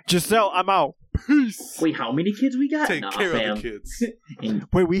 Giselle, I'm out. Peace. Wait, how many kids we got? take Nah, care fam. of the kids.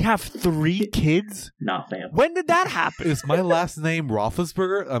 Wait, we have 3 kids? Nah, fam. When did that happen? Is my last name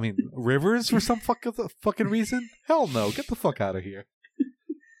Roethlisberger? I mean, Rivers for some fucking reason? Hell no. Get the fuck out of here.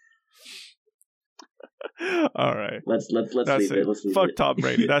 All right. Let's That's leave it. it. Let's leave Fuck it. Tom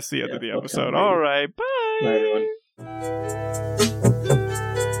Brady. That's the end Yeah, of the fuck Tom episode. Brady. All right. Bye. Bye, everyone.